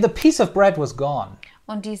gewichen. And the piece of bread was gone.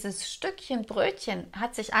 Und dieses Stückchen Brötchen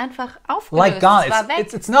hat sich einfach aufgelöst. Like gone. Es war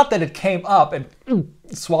weg. It's not that it came up and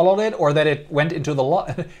swallowed it or that it went into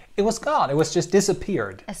the it was gone. It was just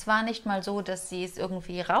disappeared. Es war nicht mal so, dass sie es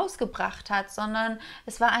irgendwie rausgebracht hat, sondern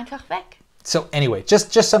es war einfach weg. So anyway,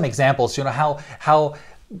 just some examples, you know, how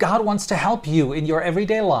God wants to help you in your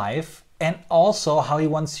everyday life and also how he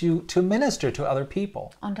wants you to minister to other people.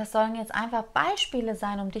 Und das sollen jetzt einfach Beispiele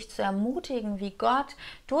sein, um dich zu ermutigen, wie Gott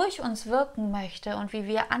durch uns wirken möchte und wie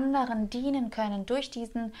wir anderen dienen können durch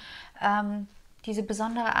diese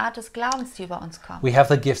besondere Art des Glaubens, die über uns kommt. We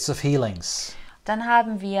have the gifts of healings. Dann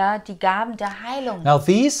haben wir die Gaben der Heilung. Now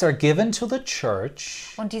these are given to the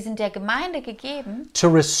church Und die sind der Gemeinde gegeben, to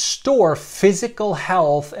restore physical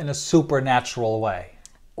health in a supernatural way.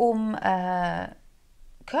 um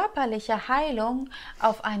körperliche Heilung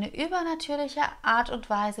auf eine übernatürliche Art und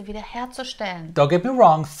Weise wiederherzustellen. Don't get me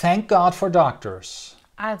wrong, thank God for doctors.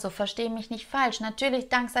 Also, verstehe mich nicht falsch. Natürlich,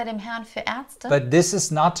 Dank sei dem Herrn für Ärzte. But this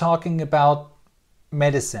is not talking about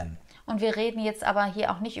medicine. Und wir reden jetzt aber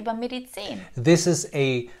hier auch nicht über Medizin, This is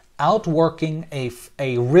a outworking a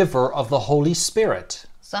river of the Holy Spirit.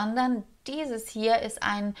 sondern dieses hier ist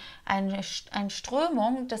eine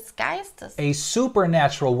Strömung des Geistes, A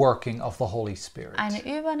supernatural working of the Holy Spirit. ein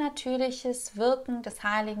übernatürliches Wirken des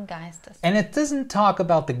Heiligen Geistes. And it doesn't talk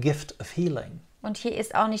about the gift of healing. Und hier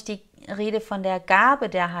ist auch nicht die Rede von der Gabe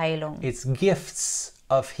der Heilung, It's gifts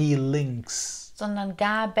of healings. sondern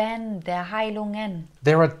Gaben der Heilungen.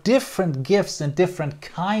 There are different gifts and different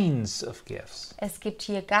kinds of gifts. Es gibt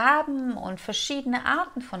hier Gaben und verschiedene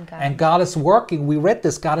Arten von Gaben. And God is working, we read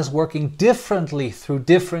this, God is working differently through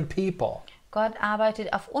different people. Gott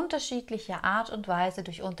arbeitet auf unterschiedliche Art und Weise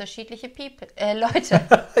durch unterschiedliche Leute.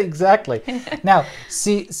 Exactly. Now,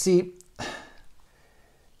 see,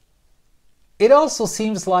 it also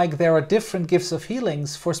seems like there are different gifts of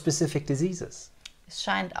healings for specific diseases. Es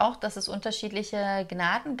scheint auch, dass es unterschiedliche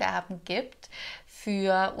Gnadengaben gibt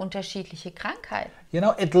für unterschiedliche Krankheiten. You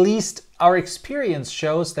know, at least our experience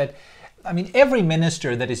shows that, every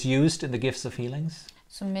minister that is used in the gifts of healings,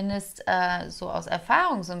 Zumindest so aus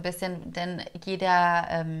Erfahrung so ein bisschen, denn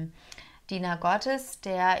jeder Diener Gottes,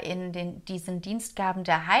 der in diesen Dienstgaben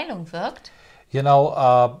der Heilung wirkt, you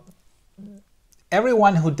know,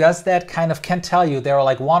 everyone who does that kind of can tell you there are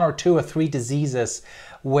like 1 or 2 or 3 diseases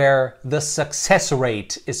where the success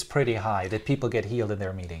rate is pretty high, that people get healed in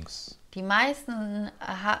their meetings. Die meisten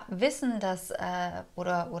wissen das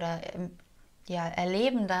oder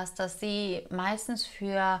erleben das, dass sie meistens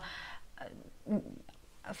für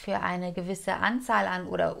eine gewisse Anzahl an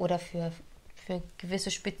oder für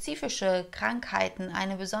gewisse spezifische Krankheiten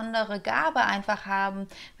eine besondere Gabe einfach haben,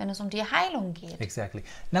 wenn es um die Heilung geht. Exactly.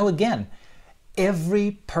 Now again,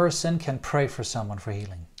 every person can pray for someone for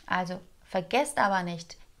healing. Also vergesst aber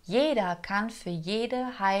nicht, jeder kann für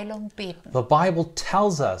jede Heilung beten. The Bible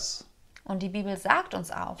tells us Und die Bibel sagt uns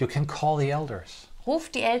auch, you can call the elders.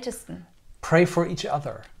 ruft die Ältesten, Pray for each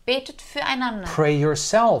other. betet füreinander Pray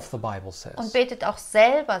yourself, the Bible und says. betet auch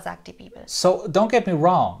selber, sagt die Bibel. So don't get me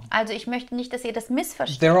wrong. Also ich möchte nicht, dass ihr das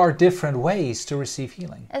missversteht. There are different ways to receive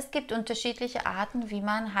healing. Es gibt unterschiedliche Arten, wie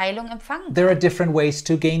man Heilung empfangen kann. There are different ways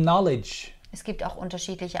to gain knowledge. Es gibt auch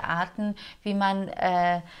unterschiedliche Arten, wie man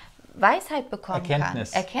Weisheit bekommen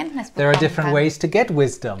Erkenntnis. kann, Erkenntnis There are bekommen different kann. ways to get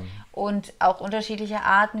wisdom. Und auch unterschiedliche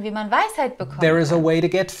Arten, wie man Weisheit bekommen There is a kann. way to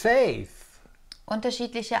get faith.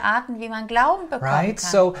 Unterschiedliche Arten, wie man Glauben bekommen Right?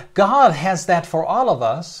 kann. So God has that for all of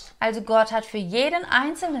us. Also Gott hat für jeden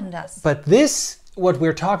Einzelnen das. But this, what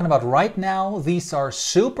we're talking about right now, these are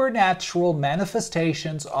supernatural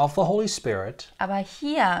manifestations of the Holy Spirit. Aber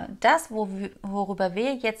hier, worüber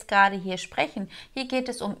wir jetzt gerade hier sprechen, hier geht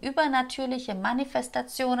es um übernatürliche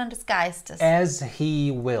Manifestationen des Geistes. As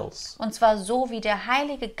He wills. Und zwar so, wie der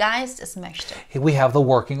Heilige Geist es möchte. We have the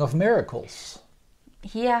working of miracles.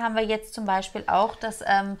 Hier haben wir jetzt zum Beispiel auch das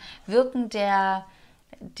Wirken der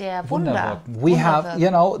Wunder. We have, Wunderwirken. you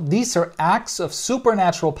know, these are acts of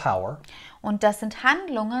supernatural power Und das sind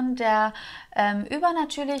Handlungen der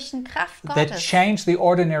übernatürlichen Kraft that Gottes, change the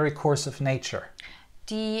ordinary course of nature.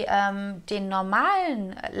 die den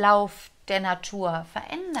normalen Lauf der Natur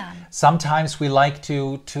verändern. Sometimes we like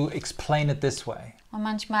to explain it this way. Und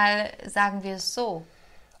manchmal sagen wir es so,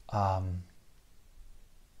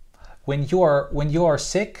 When you are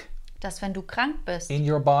sick dass wenn du krank bist in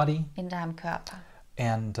your body, in deinem Körper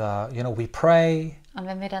and you know, we pray und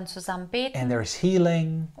wenn wir dann zusammen beten and there's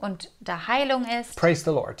healing, und da Heilung ist, praise the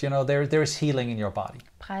Lord, you know, there's healing in your body.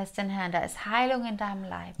 preis den Herrn, da ist Heilung in deinem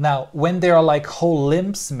Leib. Now when there are like whole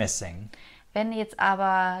limbs missing, Wenn jetzt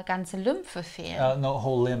aber ganze Lymphe fehlen, no,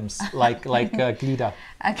 whole limbs, like glieder,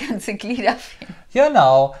 ganze Glieder fehlen, you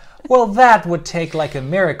know, well, that would take like a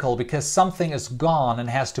miracle because something is gone and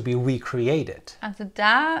has to be recreated. also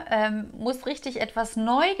da muss richtig etwas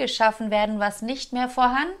neu geschaffen werden, was nicht mehr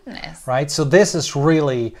vorhanden ist. Right? So this is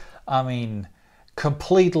really, I mean,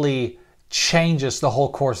 completely changes the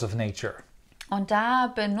whole course of nature. Und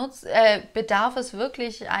da bedarf es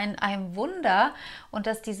wirklich ein Wunder und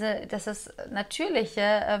dass das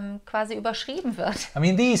Natürliche quasi überschrieben wird. I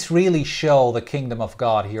mean, these really show the kingdom of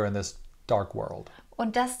God here in this dark world.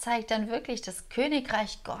 Und das zeigt dann wirklich das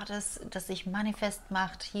Königreich Gottes, das sich manifest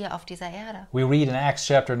macht hier auf dieser Erde. We read in Acts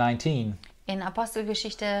chapter 19 In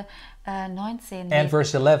Apostelgeschichte 19 and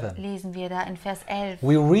verse 11. lesen wir da in Vers 11.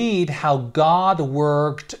 We read how God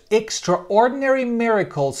worked extraordinary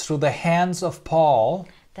miracles through the hands of Paul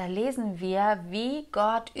Da lesen wir, wie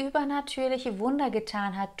Gott übernatürliche Wunder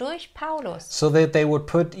getan hat durch Paulus. so that they would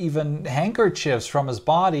put even handkerchiefs from his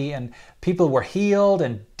body and people were healed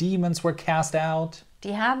and demons were cast out.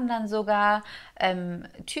 Die haben dann sogar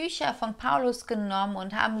Tücher von Paulus genommen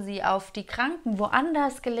und haben sie auf die Kranken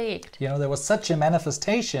woanders gelegt. You know, there was such a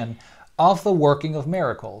manifestation of the working of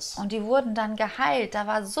miracles. Und die wurden dann geheilt. Da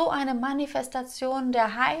war so eine Manifestation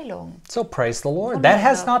der Heilung. So praise the Lord. That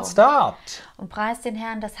has not stopped. Und preis den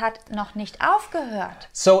Herrn, das hat noch nicht aufgehört.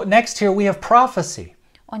 So next here we have prophecy.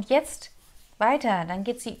 Und jetzt weiter, dann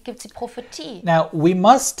gibt es die Prophetie. Now we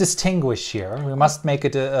must distinguish here. We must make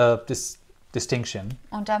a distinction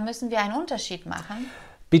Und da müssen wir einen Unterschied machen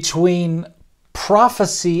between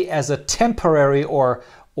prophecy as a temporary or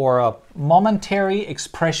a momentary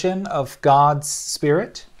expression of God's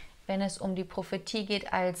Spirit wenn es um die Prophetie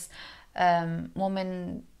geht als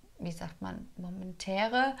momentäre,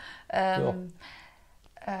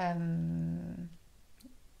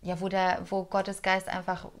 wo Gottes Geist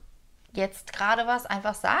einfach jetzt gerade was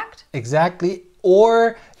einfach sagt. exactly,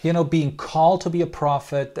 or you know, being called to be a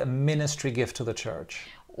prophet, a ministry gift to the church.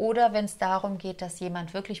 Oder wenn es darum geht, dass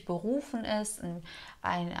jemand wirklich berufen ist,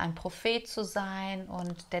 ein Prophet zu sein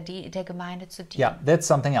und der Gemeinde zu dienen. Yeah, that's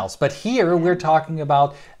something else. But here we're talking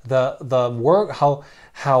about the work,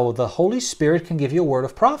 how the Holy Spirit can give you a word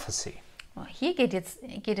of prophecy. Hier geht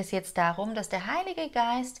es jetzt darum, dass der Heilige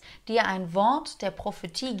Geist dir ein Wort der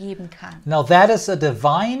Prophetie geben kann. Now that is a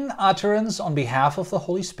divine utterance on behalf of the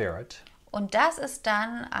Holy Spirit. Und das ist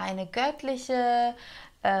dann eine göttliche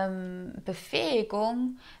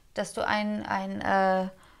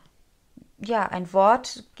ja, ein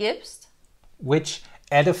Wort gibst which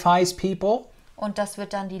edifies people, und das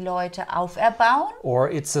wird dann die Leute auferbauen. or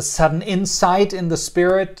it's a sudden insight in the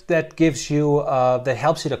Spirit that gives you, that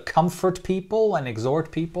helps you to comfort people and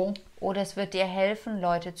exhort people. Oder es wird dir helfen,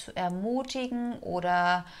 Leute zu ermutigen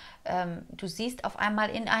oder du siehst auf einmal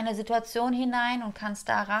in eine Situation hinein und kannst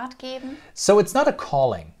da Rat geben. So it's not a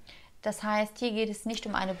calling. Das heißt, hier geht es nicht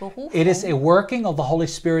um eine Berufung, It is a working of the Holy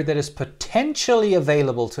Spirit that is potentially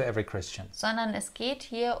available to every Christian. sondern es geht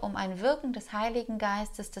hier um ein Wirken des Heiligen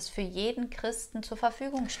Geistes, das für jeden Christen zur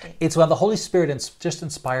Verfügung steht. It's when the Holy Spirit just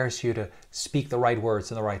inspires you to speak the right words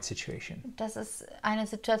in the right situation. Das ist eine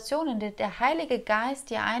Situation, in der der Heilige Geist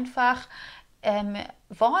dir einfach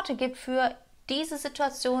Worte gibt für diese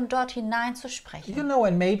Situation dort hinein zu sprechen. You know,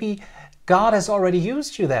 and maybe God has already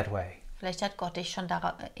used you that way, Vielleicht hat Gott dich schon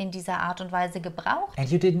in dieser Art und Weise gebraucht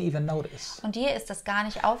and you didn't even notice. und dir ist das gar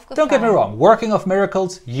nicht Don't get me aufgefallen. wrong, working of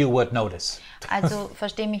miracles, you would notice. Also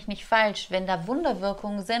versteh mich nicht falsch, wenn da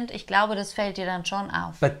Wunderwirkungen sind, ich glaube, das fällt dir dann schon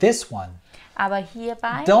auf. But this one, Aber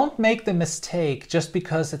hierbei, don't make the mistake just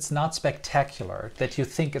because it's not spectacular that you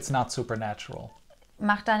think it's not supernatural.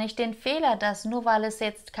 mach da nicht den Fehler, dass nur weil es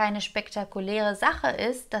jetzt keine spektakuläre Sache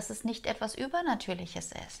ist, dass es nicht etwas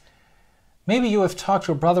Übernatürliches ist. Maybe you have talked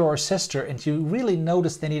to a brother or sister and you really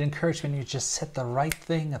notice they need encouragement. You just said the right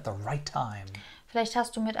thing at the right time. Vielleicht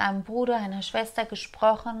hast du mit einem Bruder, einer Schwester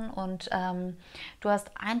gesprochen und du hast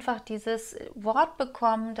einfach dieses Wort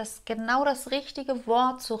bekommen, das genau das richtige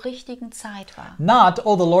Wort zur richtigen Zeit war. Not,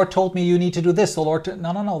 oh, the Lord told me you need to do this. The Lord,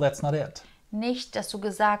 no, that's not it. Nicht, dass du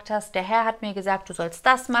gesagt hast, der Herr hat mir gesagt, du sollst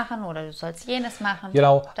das machen oder du sollst jenes machen. You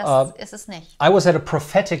know, Das ist es nicht. I was at a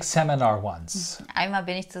prophetic seminar once. Einmal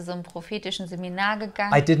bin ich zu so einem prophetischen Seminar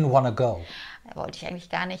gegangen. I didn't want to go Da wollte ich eigentlich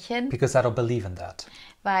gar nicht hin, because I don't believe in that.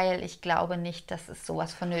 weil ich glaube nicht, dass es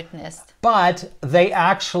sowas vonnöten ist. But they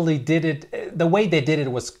actually did it, the way they did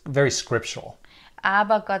it was very scriptural.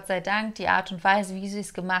 Aber Gott sei Dank, die Art und Weise, wie sie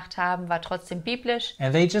es gemacht haben, war trotzdem biblisch.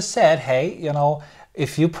 And they just said, hey, you know,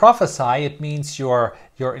 if you prophesy, it means you're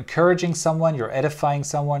encouraging someone, you're edifying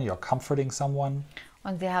someone, you're comforting someone.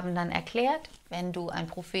 Und sie haben dann erklärt, wenn du ein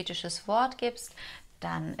prophetisches Wort gibst,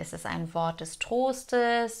 dann ist es ein Wort des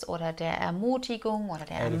Trostes oder der Ermutigung oder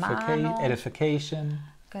der Ermahnung. Edification.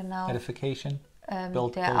 Genau. Edification.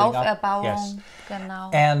 Building Der up. Auferbauung. Yes.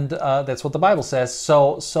 Genau. And that's what the Bible says.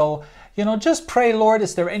 So you know, just pray, Lord,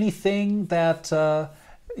 is there anything that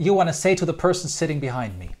you want to say to the person sitting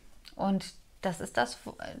behind me? Und das ist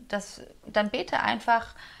dann bete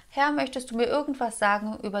einfach, Herr, möchtest du mir irgendwas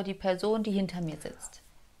sagen über die Person, die hinter mir sitzt?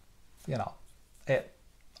 You know,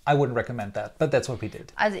 I wouldn't recommend that, but that's what we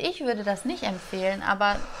did. Also ich würde das nicht empfehlen,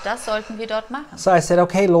 aber das sollten wir dort machen. So I said,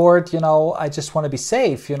 okay, Lord, you know, I just want to be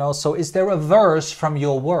safe, you know, so is there a verse from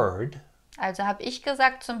your word Also habe ich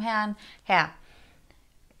gesagt zum Herrn, Herr,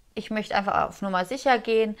 ich möchte einfach auf Nummer sicher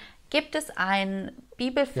gehen. Gibt es einen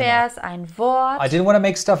Bibelvers, ein I Wort? didn't want to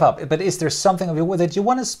make stuff up, but is there something of your word that you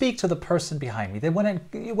want to speak to the person behind me, that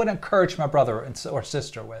you want to encourage my brother or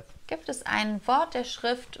sister with? Gibt es ein Wort der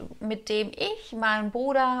Schrift, mit dem ich meinen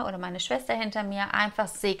Bruder oder meine Schwester hinter mir einfach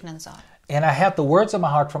segnen soll? And I had the words of my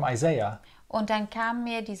heart from Isaiah. Und dann kam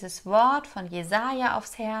mir dieses Wort von Jesaja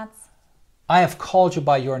aufs Herz. I have called you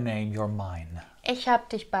by your name, you're mine. Ich habe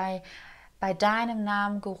dich bei deinem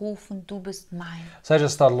Namen gerufen, du bist mein. So I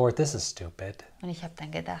just thought, Lord, this is stupid. Und ich habe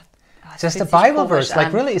dann gedacht, das Just a fühlt sich Bible komisch verse. Like,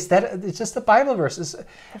 an. really, it's just a Bible verse.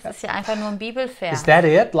 Das ist ja einfach nur ein Bibelvers. Is that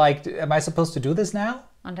it? Like, am I supposed to do this now?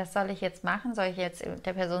 Und das soll ich jetzt machen? Soll ich jetzt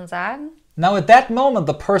der Person sagen? Now, at that moment,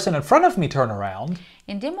 the person in front of me turned around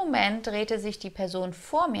In dem Moment drehte sich die Person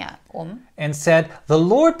vor mir um and said, the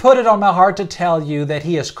Lord put it on my heart to tell you that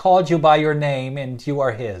he has called you by your name and you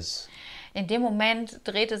are his. In dem Moment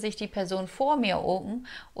drehte sich die Person vor mir um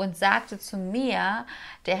und sagte zu mir,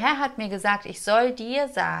 der Herr hat mir gesagt, ich soll dir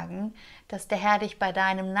sagen, dass der Herr dich bei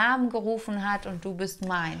deinem Namen gerufen hat und du bist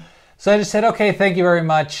mein. So I just said, okay, thank you very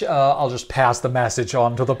much. I'll just pass the message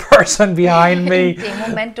on to the person behind me. In dem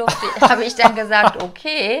Moment habe ich dann gesagt,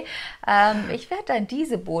 okay, ich werde dann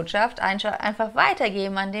diese Botschaft einfach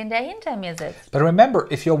weitergeben an den, der hinter mir sitzt. But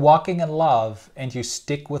remember, if you're walking in love and you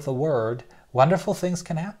stick with the word, wonderful things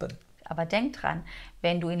can happen. Aber denk dran,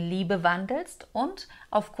 wenn du in Liebe wandelst und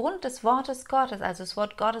aufgrund des Wortes Gottes, also das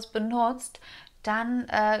Wort Gottes benutzt, dann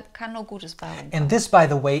kann nur Gutes bei rumkommen. And this, by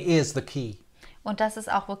the way, is the key. Und das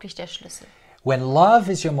ist auch wirklich der Schlüssel. When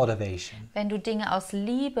love is your motivation, Wenn du Dinge aus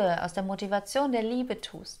Liebe, aus der Motivation der Liebe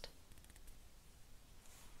tust,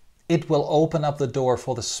 it will open up the door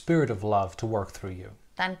for the spirit of love to work through you.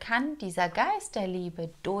 dann kann dieser Geist der Liebe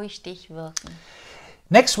durch dich wirken.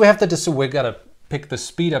 Next, we got to pick the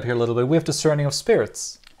speed up here a little bit. We have discerning of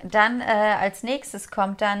spirits. Dann als nächstes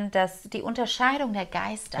kommt dann die Unterscheidung der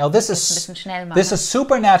Geister. Now Das ist ein bisschen schnell machen. this is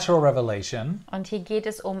supernatural revelation Und hier geht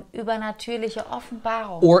es um übernatürliche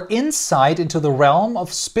Offenbarung or insight into the realm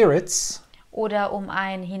of spirits, oder um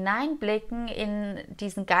ein Hineinblicken in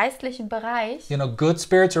diesen geistlichen Bereich, good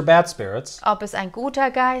spirits or bad spirits. ob es ein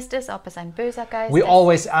guter Geist ist, ob es ein böser Geist We ist.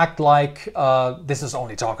 always act like this is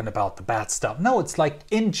only talking about the bad stuff. No, it's like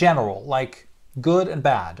in general, like good and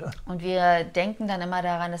bad. Und wir denken dann immer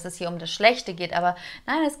daran, dass es hier um das Schlechte geht. Aber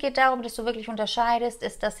nein, es geht darum, dass du wirklich unterscheidest,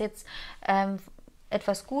 ist das jetzt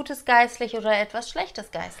etwas Gutes geistlich oder etwas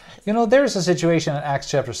Schlechtes geistliches. There's a situation in Acts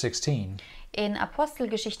chapter 16 In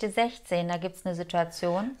Apostelgeschichte 16, da gibt es eine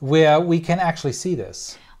Situation where we can actually see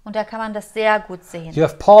this. und da kann man das sehr gut sehen. You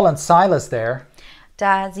have Paul and Silas there,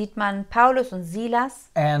 Da sieht man Paulus und Silas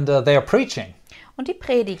and they are preaching. und die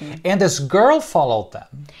predigen. And this girl followed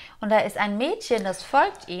them Und da ist ein Mädchen, das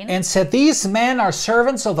folgt ihnen and said, "These men are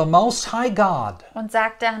servants of the Most High God, und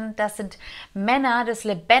sagt dann, das sind Männer des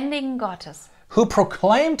lebendigen Gottes, who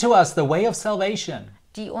proclaim to us the way of salvation."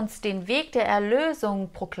 die uns den Weg der Erlösung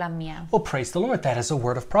proklamieren. Oh, praise the Lord. That is a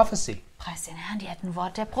word of prophecy. Preis den Herrn, die hat ein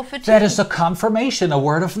Wort der Prophetie. That is a confirmation, a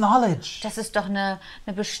word of knowledge. Das ist doch eine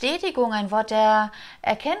Bestätigung, ein Wort der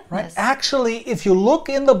Erkenntnis. Actually, if you look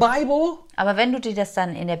in the Bible, Aber wenn du dir das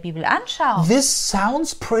dann in der Bibel anschaust, this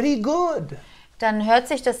sounds pretty good. dann hört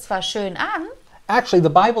sich das zwar schön an, Actually, the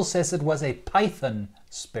Bible says it was a python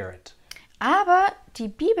spirit. aber die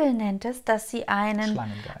Bibel nennt es, dass sie einen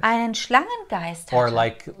Schlangengeist Or hatte.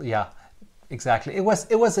 like, yeah, exactly. It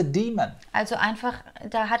was a demon. Also einfach,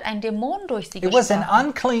 da hat ein Dämon durch sie It was an gesprochen.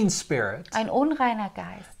 unclean spirit Ein unreiner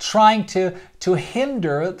Geist, trying to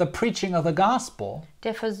hinder the preaching of the gospel.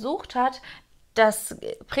 der versucht hat, das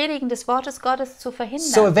Predigen des Wortes Gottes zu So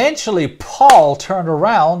verhindern. eventually Paul turned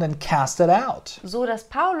around and cast it out. So dass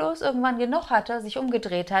Paulus irgendwann genug hatte, sich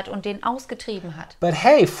umgedreht hat und den ausgetrieben hat. But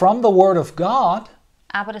hey, from the word of God,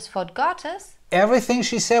 Aber das Wort Gottes everything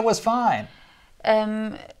she said was fine.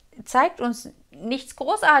 zeigt uns nichts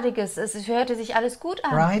Großartiges. Es hörte sich alles gut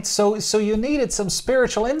an. Right? So you needed some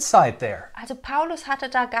spiritual insight there. Also Paulus hatte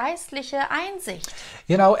da geistliche Einsicht.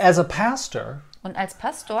 As a pastor, Und als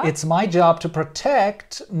Pastor, it's my job to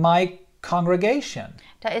protect my congregation,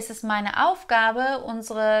 da ist es meine Aufgabe,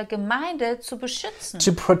 unsere Gemeinde zu beschützen.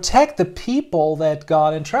 to protect the people that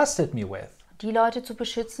God entrusted me with. Die Leute zu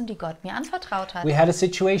beschützen, die Gott mir anvertraut hat. We had a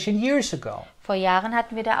situation years ago Vor Jahren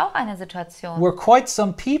hatten wir da auch eine Situation. where quite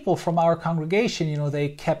some people from our congregation,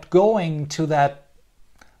 they kept going to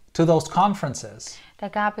those conferences. Da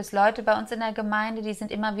gab es Leute bei uns in der Gemeinde, die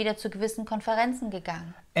sind immer wieder zu gewissen Konferenzen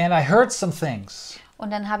gegangen. And I heard some things,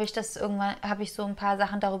 Und dann habe ich so ein paar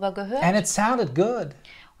Sachen darüber gehört. and it sounded good.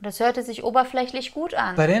 Und das hörte sich oberflächlich gut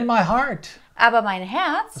an. But in my heart, Aber mein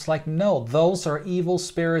Herz it's like, no, those are evil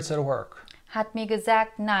spirits at work. hat mir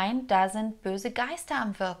gesagt, nein, da sind böse Geister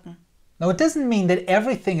am Wirken. Now, it doesn't mean that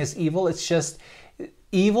everything is evil. It's just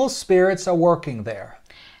evil spirits are working there.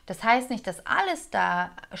 Das heißt nicht, dass alles da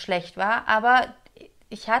schlecht war, aber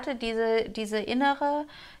ich hatte diese innere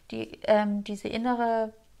wie soll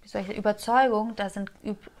ich sagen, Überzeugung, da sind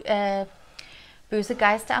böse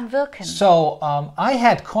Geister am Wirken. So I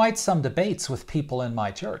had quite some debates with people in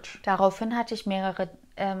my church. Daraufhin hatte ich mehrere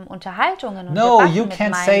Unterhaltungen und No, Debatten you mit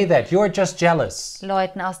can't say meinen that. You're just jealous.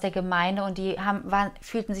 Leuten aus der Gemeinde und die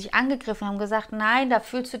fühlten sich angegriffen, haben gesagt, nein, da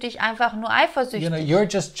fühlst du dich einfach nur eifersüchtig. You're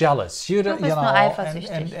just jealous. You don't, bist nur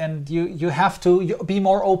eifersüchtig. and you have to be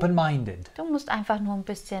more open-minded. Du musst einfach nur ein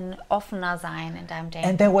bisschen offener sein in deinem Denken.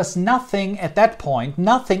 And there was nothing at that point,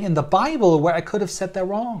 nothing in the Bible where I could have said that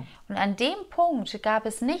wrong. Und an dem Punkt gab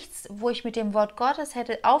es nichts, wo ich mit dem Wort Gottes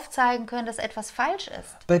hätte aufzeigen können, dass etwas falsch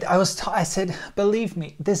ist. But I said, believe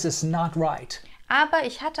me, this is not right. Aber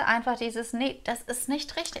ich hatte einfach nee, das ist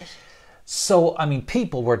nicht richtig. So,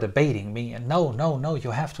 people were debating me, and no,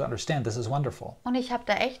 you have to understand, this is wonderful. Und ich habe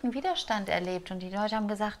da echt einen Widerstand erlebt und die Leute haben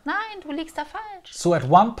gesagt, nein, du liegst da falsch. So at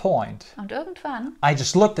one point, Und irgendwann I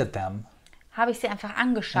just looked at them habe ich sie einfach and I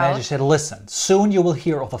angeschaut just said, listen, soon you will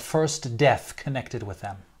hear of the first death connected with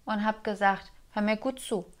them. und habe gesagt, hör mir gut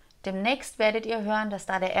zu. Demnächst werdet ihr hören, dass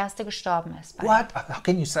da der Erste gestorben ist. What? How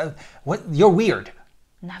can you say? What? You're weird.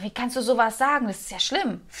 Na, wie kannst du sowas sagen? Das ist ja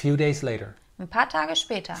schlimm. Few days later, Ein paar Tage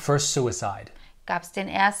später first suicide gab es den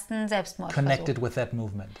ersten Selbstmordversuch. connected with that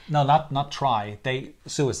movement. No, not try.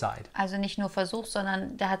 Suicide. Also nicht nur Versuch,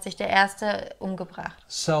 sondern da hat sich der Erste umgebracht.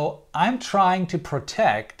 So I'm trying to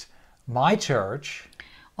protect my church.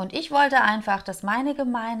 Und ich wollte einfach, dass meine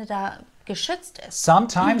Gemeinde da geschützt ist.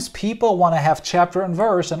 Sometimes people want to have chapter and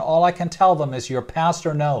verse, and all I can tell them is your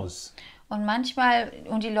pastor knows. Und manchmal,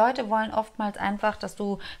 und die Leute wollen oftmals einfach, dass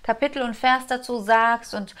du Kapitel und Vers dazu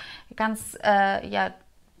sagst und ganz, ja,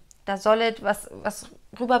 da soll was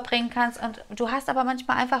rüberbringen kannst. Und du hast aber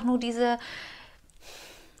manchmal einfach nur dieses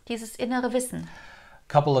innere Wissen.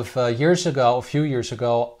 A few years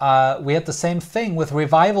ago, we had the same thing with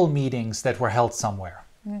revival meetings that were held somewhere.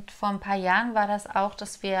 Und vor ein paar Jahren war das auch,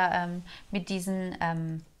 dass wir mit diesen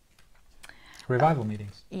Revival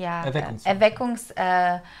meetings. ja,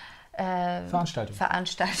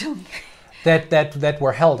 Veranstaltungen, that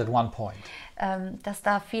were held at one point. dass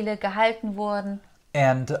da viele gehalten wurden.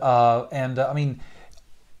 And I mean,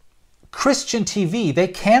 Christian TV, they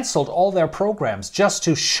canceled all their programs just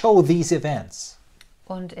to show these events.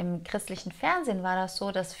 Und im christlichen Fernsehen war das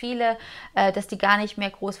so, dass dass die gar nicht mehr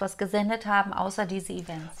groß was gesendet haben, außer diese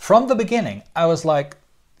Events. From the beginning, I was like,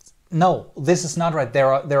 no, this is not right. There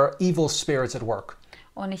are evil spirits at work.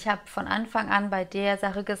 Und ich habe von Anfang an bei der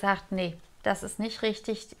Sache gesagt, nee, das ist nicht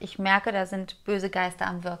richtig. Ich merke, da sind böse Geister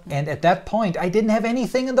am Wirken. And at that point, I didn't have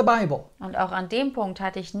anything in the Bible. Und auch an dem Punkt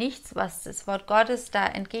hatte ich nichts, was das Wort Gottes da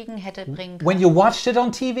entgegen hätte bringen können. When you watched it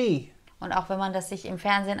on TV, Und auch wenn man das sich im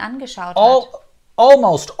Fernsehen angeschaut all, hat.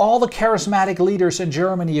 almost all the charismatic leaders in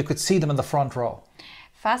Germany, you could see them in the front row.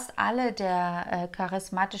 Fast alle der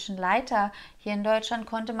charismatischen Leiter hier in Deutschland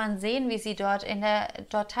konnte man sehen, wie sie dort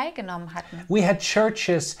teilgenommen hatten. We had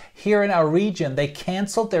churches here in our region, they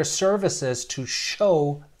canceled their services to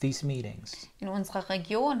show these meetings. In unserer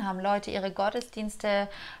Region haben Leute ihre Gottesdienste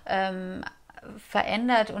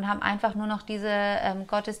verändert und haben einfach nur noch diese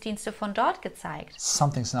Gottesdienste von dort gezeigt.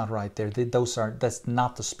 Something's not right there. That's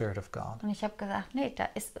not the Spirit of God. Und ich habe gesagt, nee, da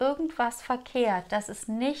ist irgendwas verkehrt. Das ist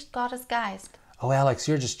nicht Gottes Geist. Oh, Alex,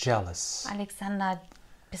 you're just jealous. Alexander,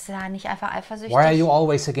 bist du da nicht einfach eifersüchtig? Why are you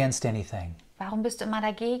always against anything? Warum bist du immer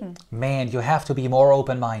dagegen? Man, you have to be more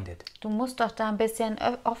open-minded. Du musst doch da ein bisschen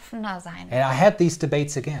offener sein. And I had these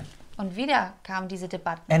debates again. Und wieder kamen diese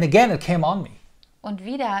Debatten. And again, it came on me. Und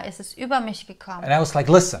wieder ist es über mich gekommen. And I was like,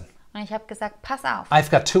 listen, Und ich habe gesagt, pass auf. I've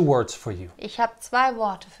got two words for you. Ich habe 2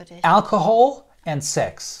 Worte für dich. Alcohol and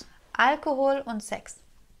sex. Alkohol und Sex.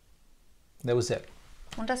 That was it.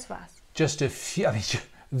 Und das war's. Just a few, I mean,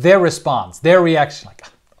 their response, their reaction, like,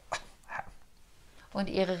 Und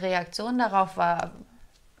ihre Reaktion darauf war,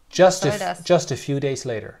 just soll das? just a few days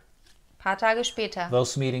later, ein paar Tage später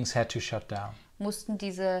those meetings had to shut down. mussten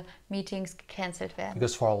diese Meetings gecancelt werden.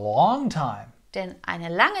 Because for a long time, Denn eine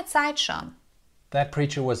lange Zeit schon that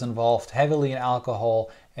preacher was involved heavily in alcohol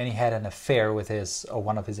and he had an affair with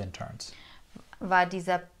one of his interns. war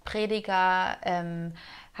dieser Prediger,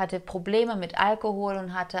 hatte Probleme mit Alkohol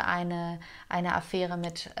und hatte eine Affäre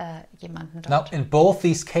mit jemandem Now, dort. in both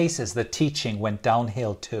these cases, the teaching went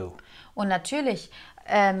downhill too. Und natürlich,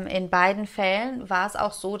 in beiden Fällen war es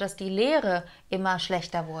auch so, dass die Lehre immer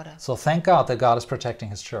schlechter wurde. So thank God that God is protecting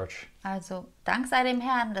his church. Also, Dank sei dem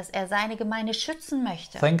Herrn, dass er seine Gemeinde schützen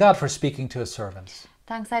möchte. Thank God for speaking to his servants.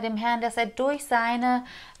 Dank sei dem Herrn, dass er durch seine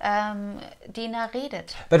Diener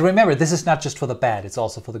redet. But remember, this is not just for the bad, it's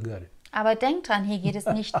also for the good. Aber denkt dran, hier geht es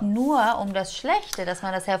nicht nur um das Schlechte, dass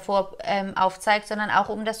man das aufzeigt, sondern auch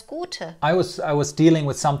um das Gute. I was dealing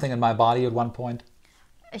with something in my body at one point,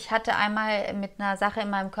 Ich hatte einmal mit einer Sache in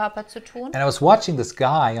meinem Körper zu tun and I was watching this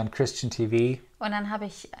guy on Christian TV, und dann habe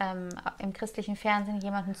ich im christlichen Fernsehen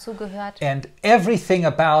jemandem zugehört. and everything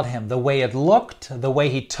about him, the way it looked, the way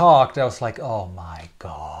he talked, I was like, oh my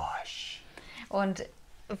gosh. Und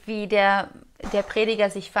wie der Prediger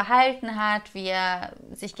sich verhalten hat, wie er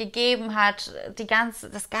sich gegeben hat,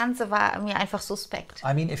 das Ganze war mir einfach suspekt.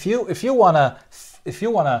 I mean, if you wanna,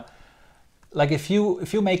 like if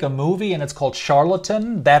you make a movie and it's called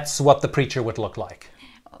Charlatan, that's what the preacher would look like.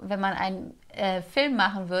 Wenn man einen Film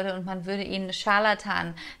machen würde und man würde ihn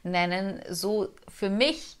Scharlatan nennen, so für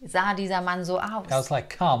mich sah dieser Mann so aus. I was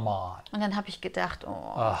like, come on. Und dann habe ich gedacht,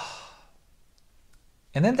 oh.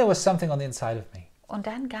 And then there was something on the inside of me. Und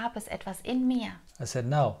dann gab es etwas in mir, I said,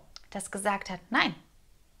 no, das gesagt hat, nein,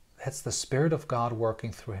 that's the Spirit of God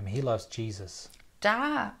working through him. He loves Jesus.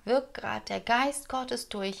 da wirkt gerade der Geist Gottes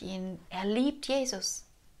durch ihn. Er liebt Jesus.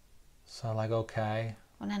 So like, okay.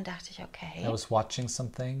 Und dann dachte ich, I okay. was watching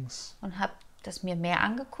some things, Und habe das mir mehr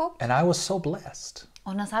angeguckt. and I was so blessed.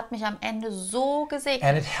 Und das hat mich am Ende so gesegnet.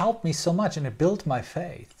 And it helped me so much, and it built my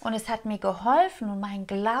faith. Und es hat mir geholfen und meinen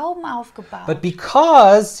Glauben aufgebaut. But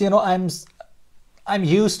because, I'm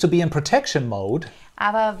used to be in protection mode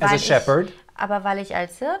Aber as a shepherd, weil ich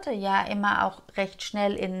als Hirte ja immer auch recht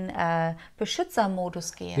schnell in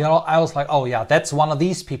Beschützermodus gehe, I was like, oh yeah, that's one of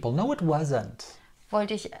these people. No, it wasn't.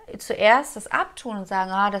 wollte ich zuerst das abtun und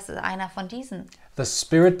sagen, das ist einer von diesen. The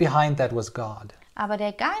spirit behind that was God. Aber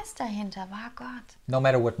der Geist dahinter war Gott. No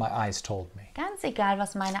matter what my eyes told me. Ganz egal,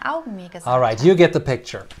 was meine Augen mir gesagt All right, haben. you get the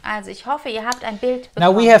picture. Also ich hoffe, ihr habt ein Bild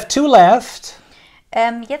Now bekommen. we have two left.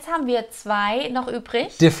 Jetzt haben wir 2 noch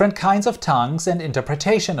übrig. Different kinds of tongues and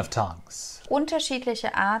interpretation of tongues.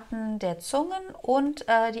 Unterschiedliche Arten der Zungen und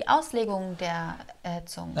die Auslegung der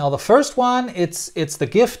Zungen. Now the first one, it's the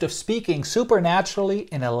gift of speaking supernaturally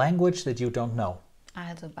in a language that you don't know.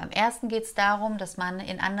 Also beim ersten geht es darum, dass man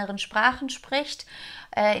in anderen Sprachen spricht,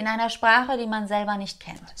 in einer Sprache, die man selber nicht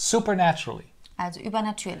kennt. Supernaturally. Also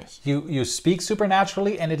übernatürlich. You speak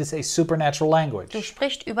supernaturally and it is a supernatural language. Du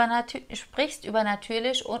sprichst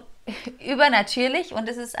übernatürlich und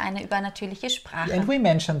es ist eine übernatürliche Sprache. And we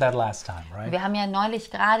mentioned that last time, right? Wir haben ja neulich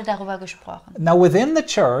gerade darüber gesprochen. Now within the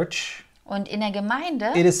church, Und in der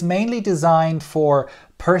Gemeinde it is mainly designed for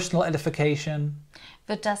personal edification,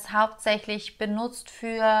 wird das hauptsächlich benutzt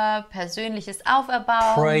für persönliches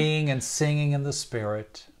Auferbauen, praying and singing in the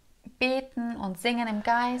Spirit. Beten und Singen im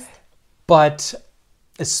Geist. But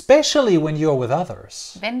especially when you're with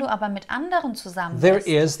others, Wenn du aber mit anderen zusammen there bist,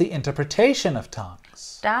 is the interpretation of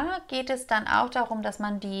tongues. da geht es dann auch darum, dass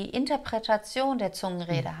man die Interpretation der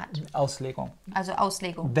Zungenrede hat, Auslegung. also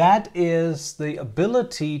Auslegung. That is the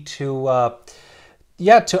ability to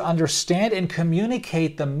understand and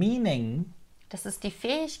communicate the meaning Das ist die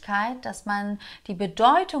Fähigkeit, dass man die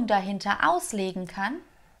Bedeutung dahinter auslegen kann,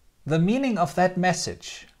 of that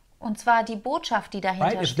message. und zwar die Botschaft, die dahinter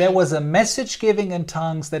Right? If there steht. was a message giving in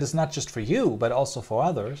tongues that is not just for you, but also for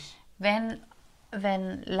others,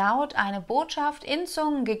 Wenn laut eine Botschaft in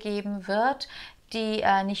Zungen gegeben wird, die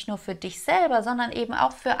nicht nur für dich selber, sondern eben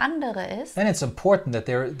auch für andere ist, then it's important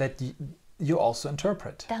that you also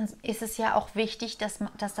interpret. dann ist es ja auch wichtig, dass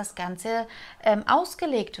das Ganze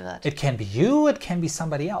ausgelegt wird. It can be you, it can be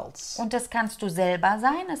somebody else. Und das kannst du selber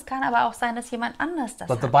sein, es kann aber auch sein, dass jemand anders das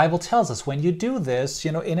But the hat. Bible tells us when you do this,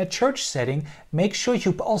 in a church setting, make sure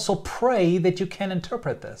you also pray that you can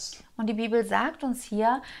interpret this. Und die Bibel sagt uns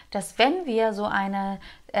hier, dass wenn wir so eine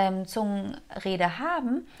Zungenrede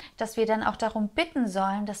haben, dass wir dann auch darum bitten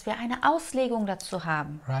sollen, dass wir eine Auslegung dazu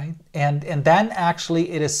haben. Right? And then actually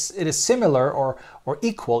it is similar or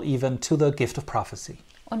equal even to the gift of prophecy.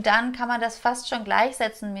 Und dann kann man das fast schon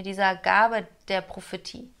gleichsetzen mit dieser Gabe der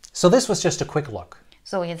Prophetie. So this was just a quick look.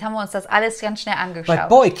 So, jetzt haben wir uns das alles ganz schnell But angeschaut.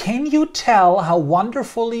 boy, can you tell how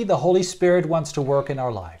wonderfully the Holy Spirit wants to work in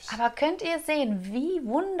our lives? Aber könnt ihr sehen, wie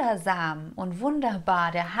wundersam und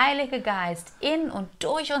wunderbar der Heilige Geist in und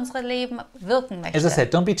durch unsere Leben wirken möchte? As I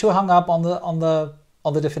said, don't be too hung up on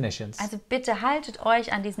the definitions. Also bitte haltet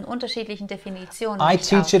euch an diesen unterschiedlichen Definitionen I nicht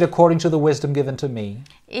teach auf. it according to the wisdom given to me.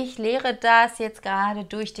 Ich lehre das jetzt gerade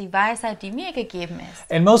durch die Weisheit, die mir gegeben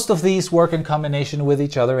ist. And most of these work in combination with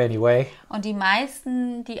each other anyway. Und die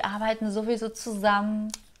meisten, die arbeiten sowieso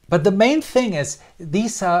zusammen. But the main thing is,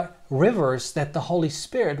 these are rivers that the Holy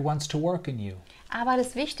Spirit wants to work in you. Aber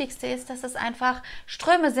das Wichtigste ist, dass es einfach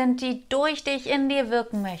Ströme sind, die durch dich in dir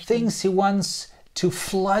wirken möchten. Things He wants to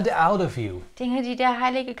flood out of you Dinge, die der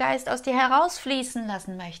Heilige Geist aus dir herausfließen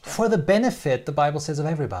lassen möchte. for the benefit, the Bible says, of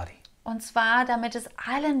everybody. Und zwar, damit es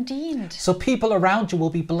allen dient. So people around you will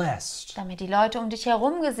be blessed, Damit die Leute um dich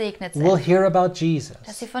herum gesegnet will sind. hear about Dass Jesus,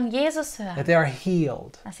 sie von Jesus that hören. they are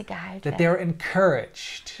healed, Dass sie geheilt that they werden. are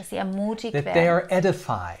encouraged, Dass sie ermutigt that they werden. are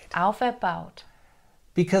edified. Auferbaut.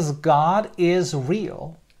 Because God is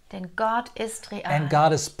real Denn Gott ist real. and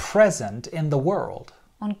God is present in the world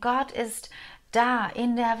Und Gott ist da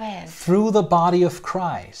in der Welt. through the body of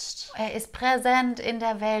Christ. Er ist präsent in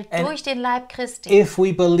der Welt And durch den Leib Christi. If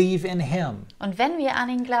we believe in Him, Und wenn wir an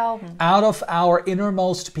ihn glauben, out of our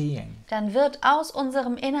innermost being dann wird aus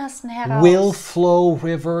unserem Innersten will heraus, flow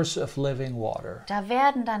rivers of living water. da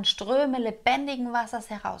werden dann Ströme lebendigen Wassers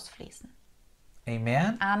herausfließen.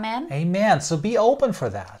 Amen? Amen. Amen. So be open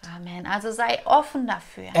for that. Amen. Also sei offen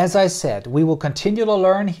dafür. As I said, we will continue to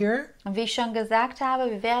learn here. Und wie ich schon gesagt habe,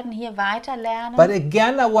 wir werden hier weiter lernen. But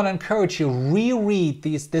again, I want to encourage you, reread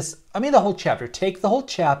the whole chapter. Take the whole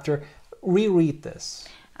chapter, reread this.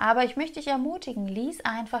 Aber ich möchte dich ermutigen, lies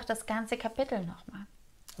einfach das ganze Kapitel nochmal.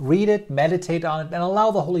 Read it, meditate on it, and allow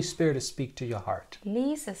the Holy Spirit to speak to your heart.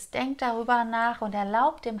 Lies es, denk darüber nach und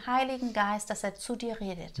erlaub dem Heiligen Geist, dass er zu dir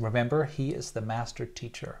redet. Remember, He is the master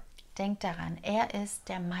teacher. Denk daran, er ist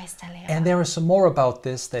der Meisterlehrer. And there is some more about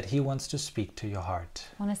this that He wants to speak to your heart.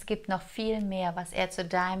 Und es gibt noch viel mehr, was er zu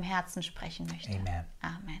deinem Herzen sprechen möchte. Amen.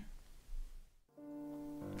 Amen.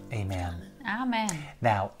 Amen. Amen.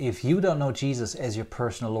 Now, if you don't know Jesus as your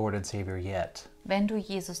personal Lord and Savior yet, Wenn du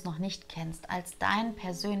Jesus noch nicht kennst als deinen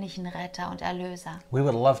persönlichen Retter und Erlöser, we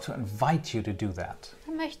would love to invite you to do that.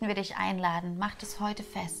 dann möchten wir dich einladen. Mach das heute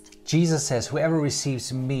fest. Jesus says, whoever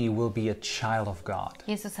receives me will be a child of God.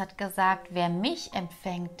 Jesus hat gesagt, wer mich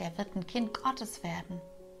empfängt, der wird ein Kind Gottes werden.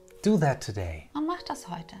 Do that today. Und mach das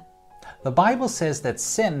heute. The Bible says that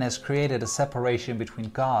sin has created a separation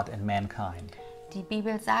between God and mankind. Die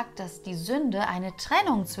Bibel sagt, dass die Sünde eine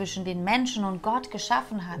Trennung zwischen den Menschen und Gott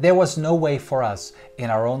geschaffen hat. There was no way for us in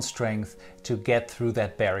our own strength to get through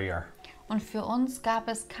that barrier. Und für uns gab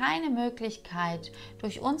es keine Möglichkeit,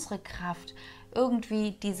 durch unsere Kraft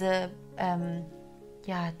irgendwie diese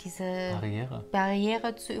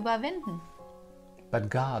Barriere zu überwinden. But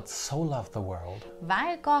God so loved the world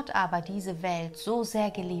Weil Gott aber diese Welt so sehr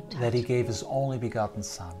geliebt that hat he gave his only begotten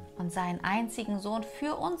Son, und seinen einzigen Sohn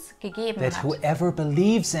für uns gegeben that hat, whoever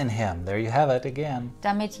believes in him, there you have it again,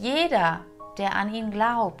 damit jeder, der an ihn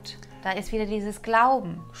glaubt, da ist wieder dieses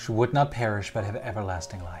Glauben, would not perish but have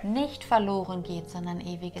everlasting life. nicht verloren geht, sondern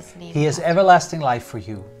ewiges Leben He has hat. everlasting life for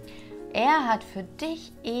you Er hat für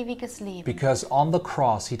dich ewiges Leben. because on the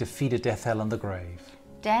cross he defeated death, hell, and the grave.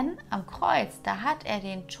 Denn am Kreuz, da hat er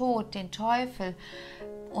den Tod, den Teufel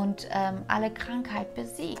und alle Krankheit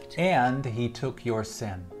besiegt. And he took your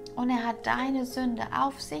sin. Und er hat deine Sünde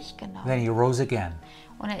auf sich genommen. Then he rose again.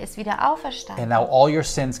 Und er ist wieder And auferstanden. now all your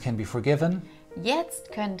sins can be forgiven.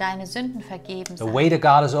 Jetzt können deine Sünden vergeben The sein. way to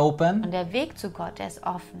God is open, Und der Weg zu Gott, der ist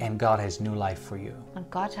offen. and God has new life for you. Und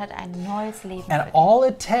Gott hat ein neues Leben für And dich. all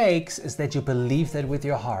it takes is that you believe that with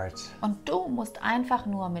your heart Und du musst einfach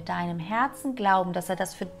nur mit deinem Herzen glauben, dass er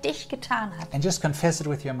das für dich getan hat. and just confess it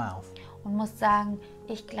with your mouth. Und musst sagen,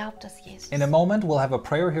 ich glaube das, Jesus. In a moment, we'll have a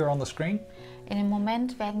prayer here on the screen. In dem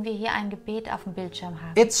Moment werden wir hier ein Gebet auf dem Bildschirm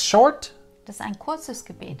haben. It's short, Das ist ein kurzes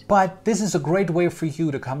Gebet. but this is a great way for you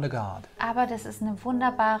to come to God Aber das ist eine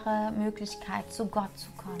wunderbare Möglichkeit, zu Gott zu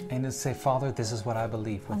kommen and to say, Father, this is what I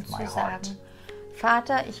believe with und my zu heart, sagen,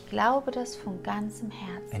 Vater, ich glaube das von ganzem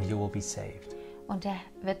Herzen and you will be saved. und er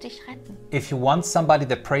wird dich retten. If you want somebody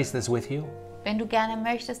that prays this with you, Wenn du gerne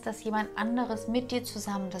möchtest, dass jemand anderes mit dir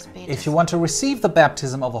zusammen das if betet. you want to receive the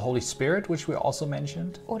baptism of the Holy Spirit, which we also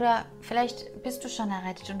mentioned, Oder vielleicht bist du schon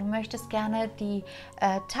errettet und du möchtest gerne die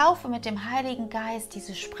Taufe mit dem Heiligen Geist,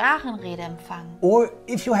 diese Sprachenrede empfangen. or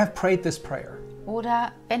if you have prayed this prayer,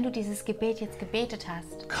 Oder wenn du dieses Gebet jetzt gebetet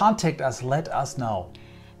hast, contact us, let us know.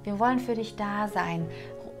 wir wollen für dich da sein,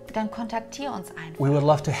 dann kontaktiere uns einfach. We would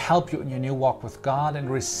love to help you in your new walk with God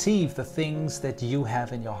and receive the things that you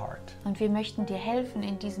have in your heart. Und wir möchten dir helfen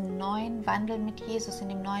in diesem neuen Wandel mit Jesus, in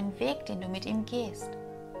dem neuen Weg, den du mit ihm gehst.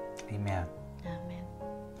 Amen. Amen.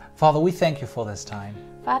 Father, we thank you for this time.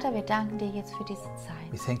 Vater, wir danken dir jetzt für diese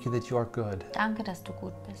We Zeit. thank you that you are good. Danke, dass du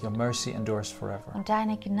gut bist. Your mercy endures forever. Und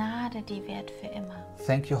deine Gnade, die währt für immer.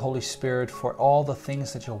 Thank you, Holy Spirit, for all the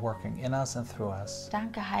things that you're working in us and through us.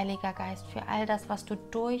 Danke, Heiliger Geist, für all das, was du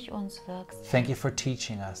durch uns wirkst. Thank you for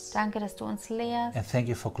teaching us. Danke, dass du uns lehrst. And thank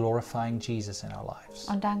you for glorifying Jesus in our lives.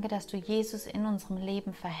 Und danke, dass du Jesus in unserem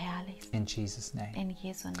Leben verherrlichst. In Jesus' name. In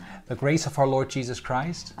Jesu Namen. The grace of our Lord Jesus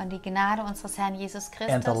Christ Und die Gnade unseres Herrn Jesus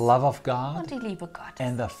and the Christus love of und God die Liebe Gottes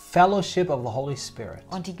and the fellowship of the Holy Spirit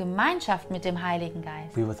und die Gemeinschaft mit dem Heiligen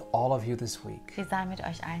Geist, be with all of you this week. sie sei mit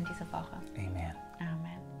euch allen diese Woche. Amen.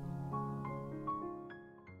 Amen.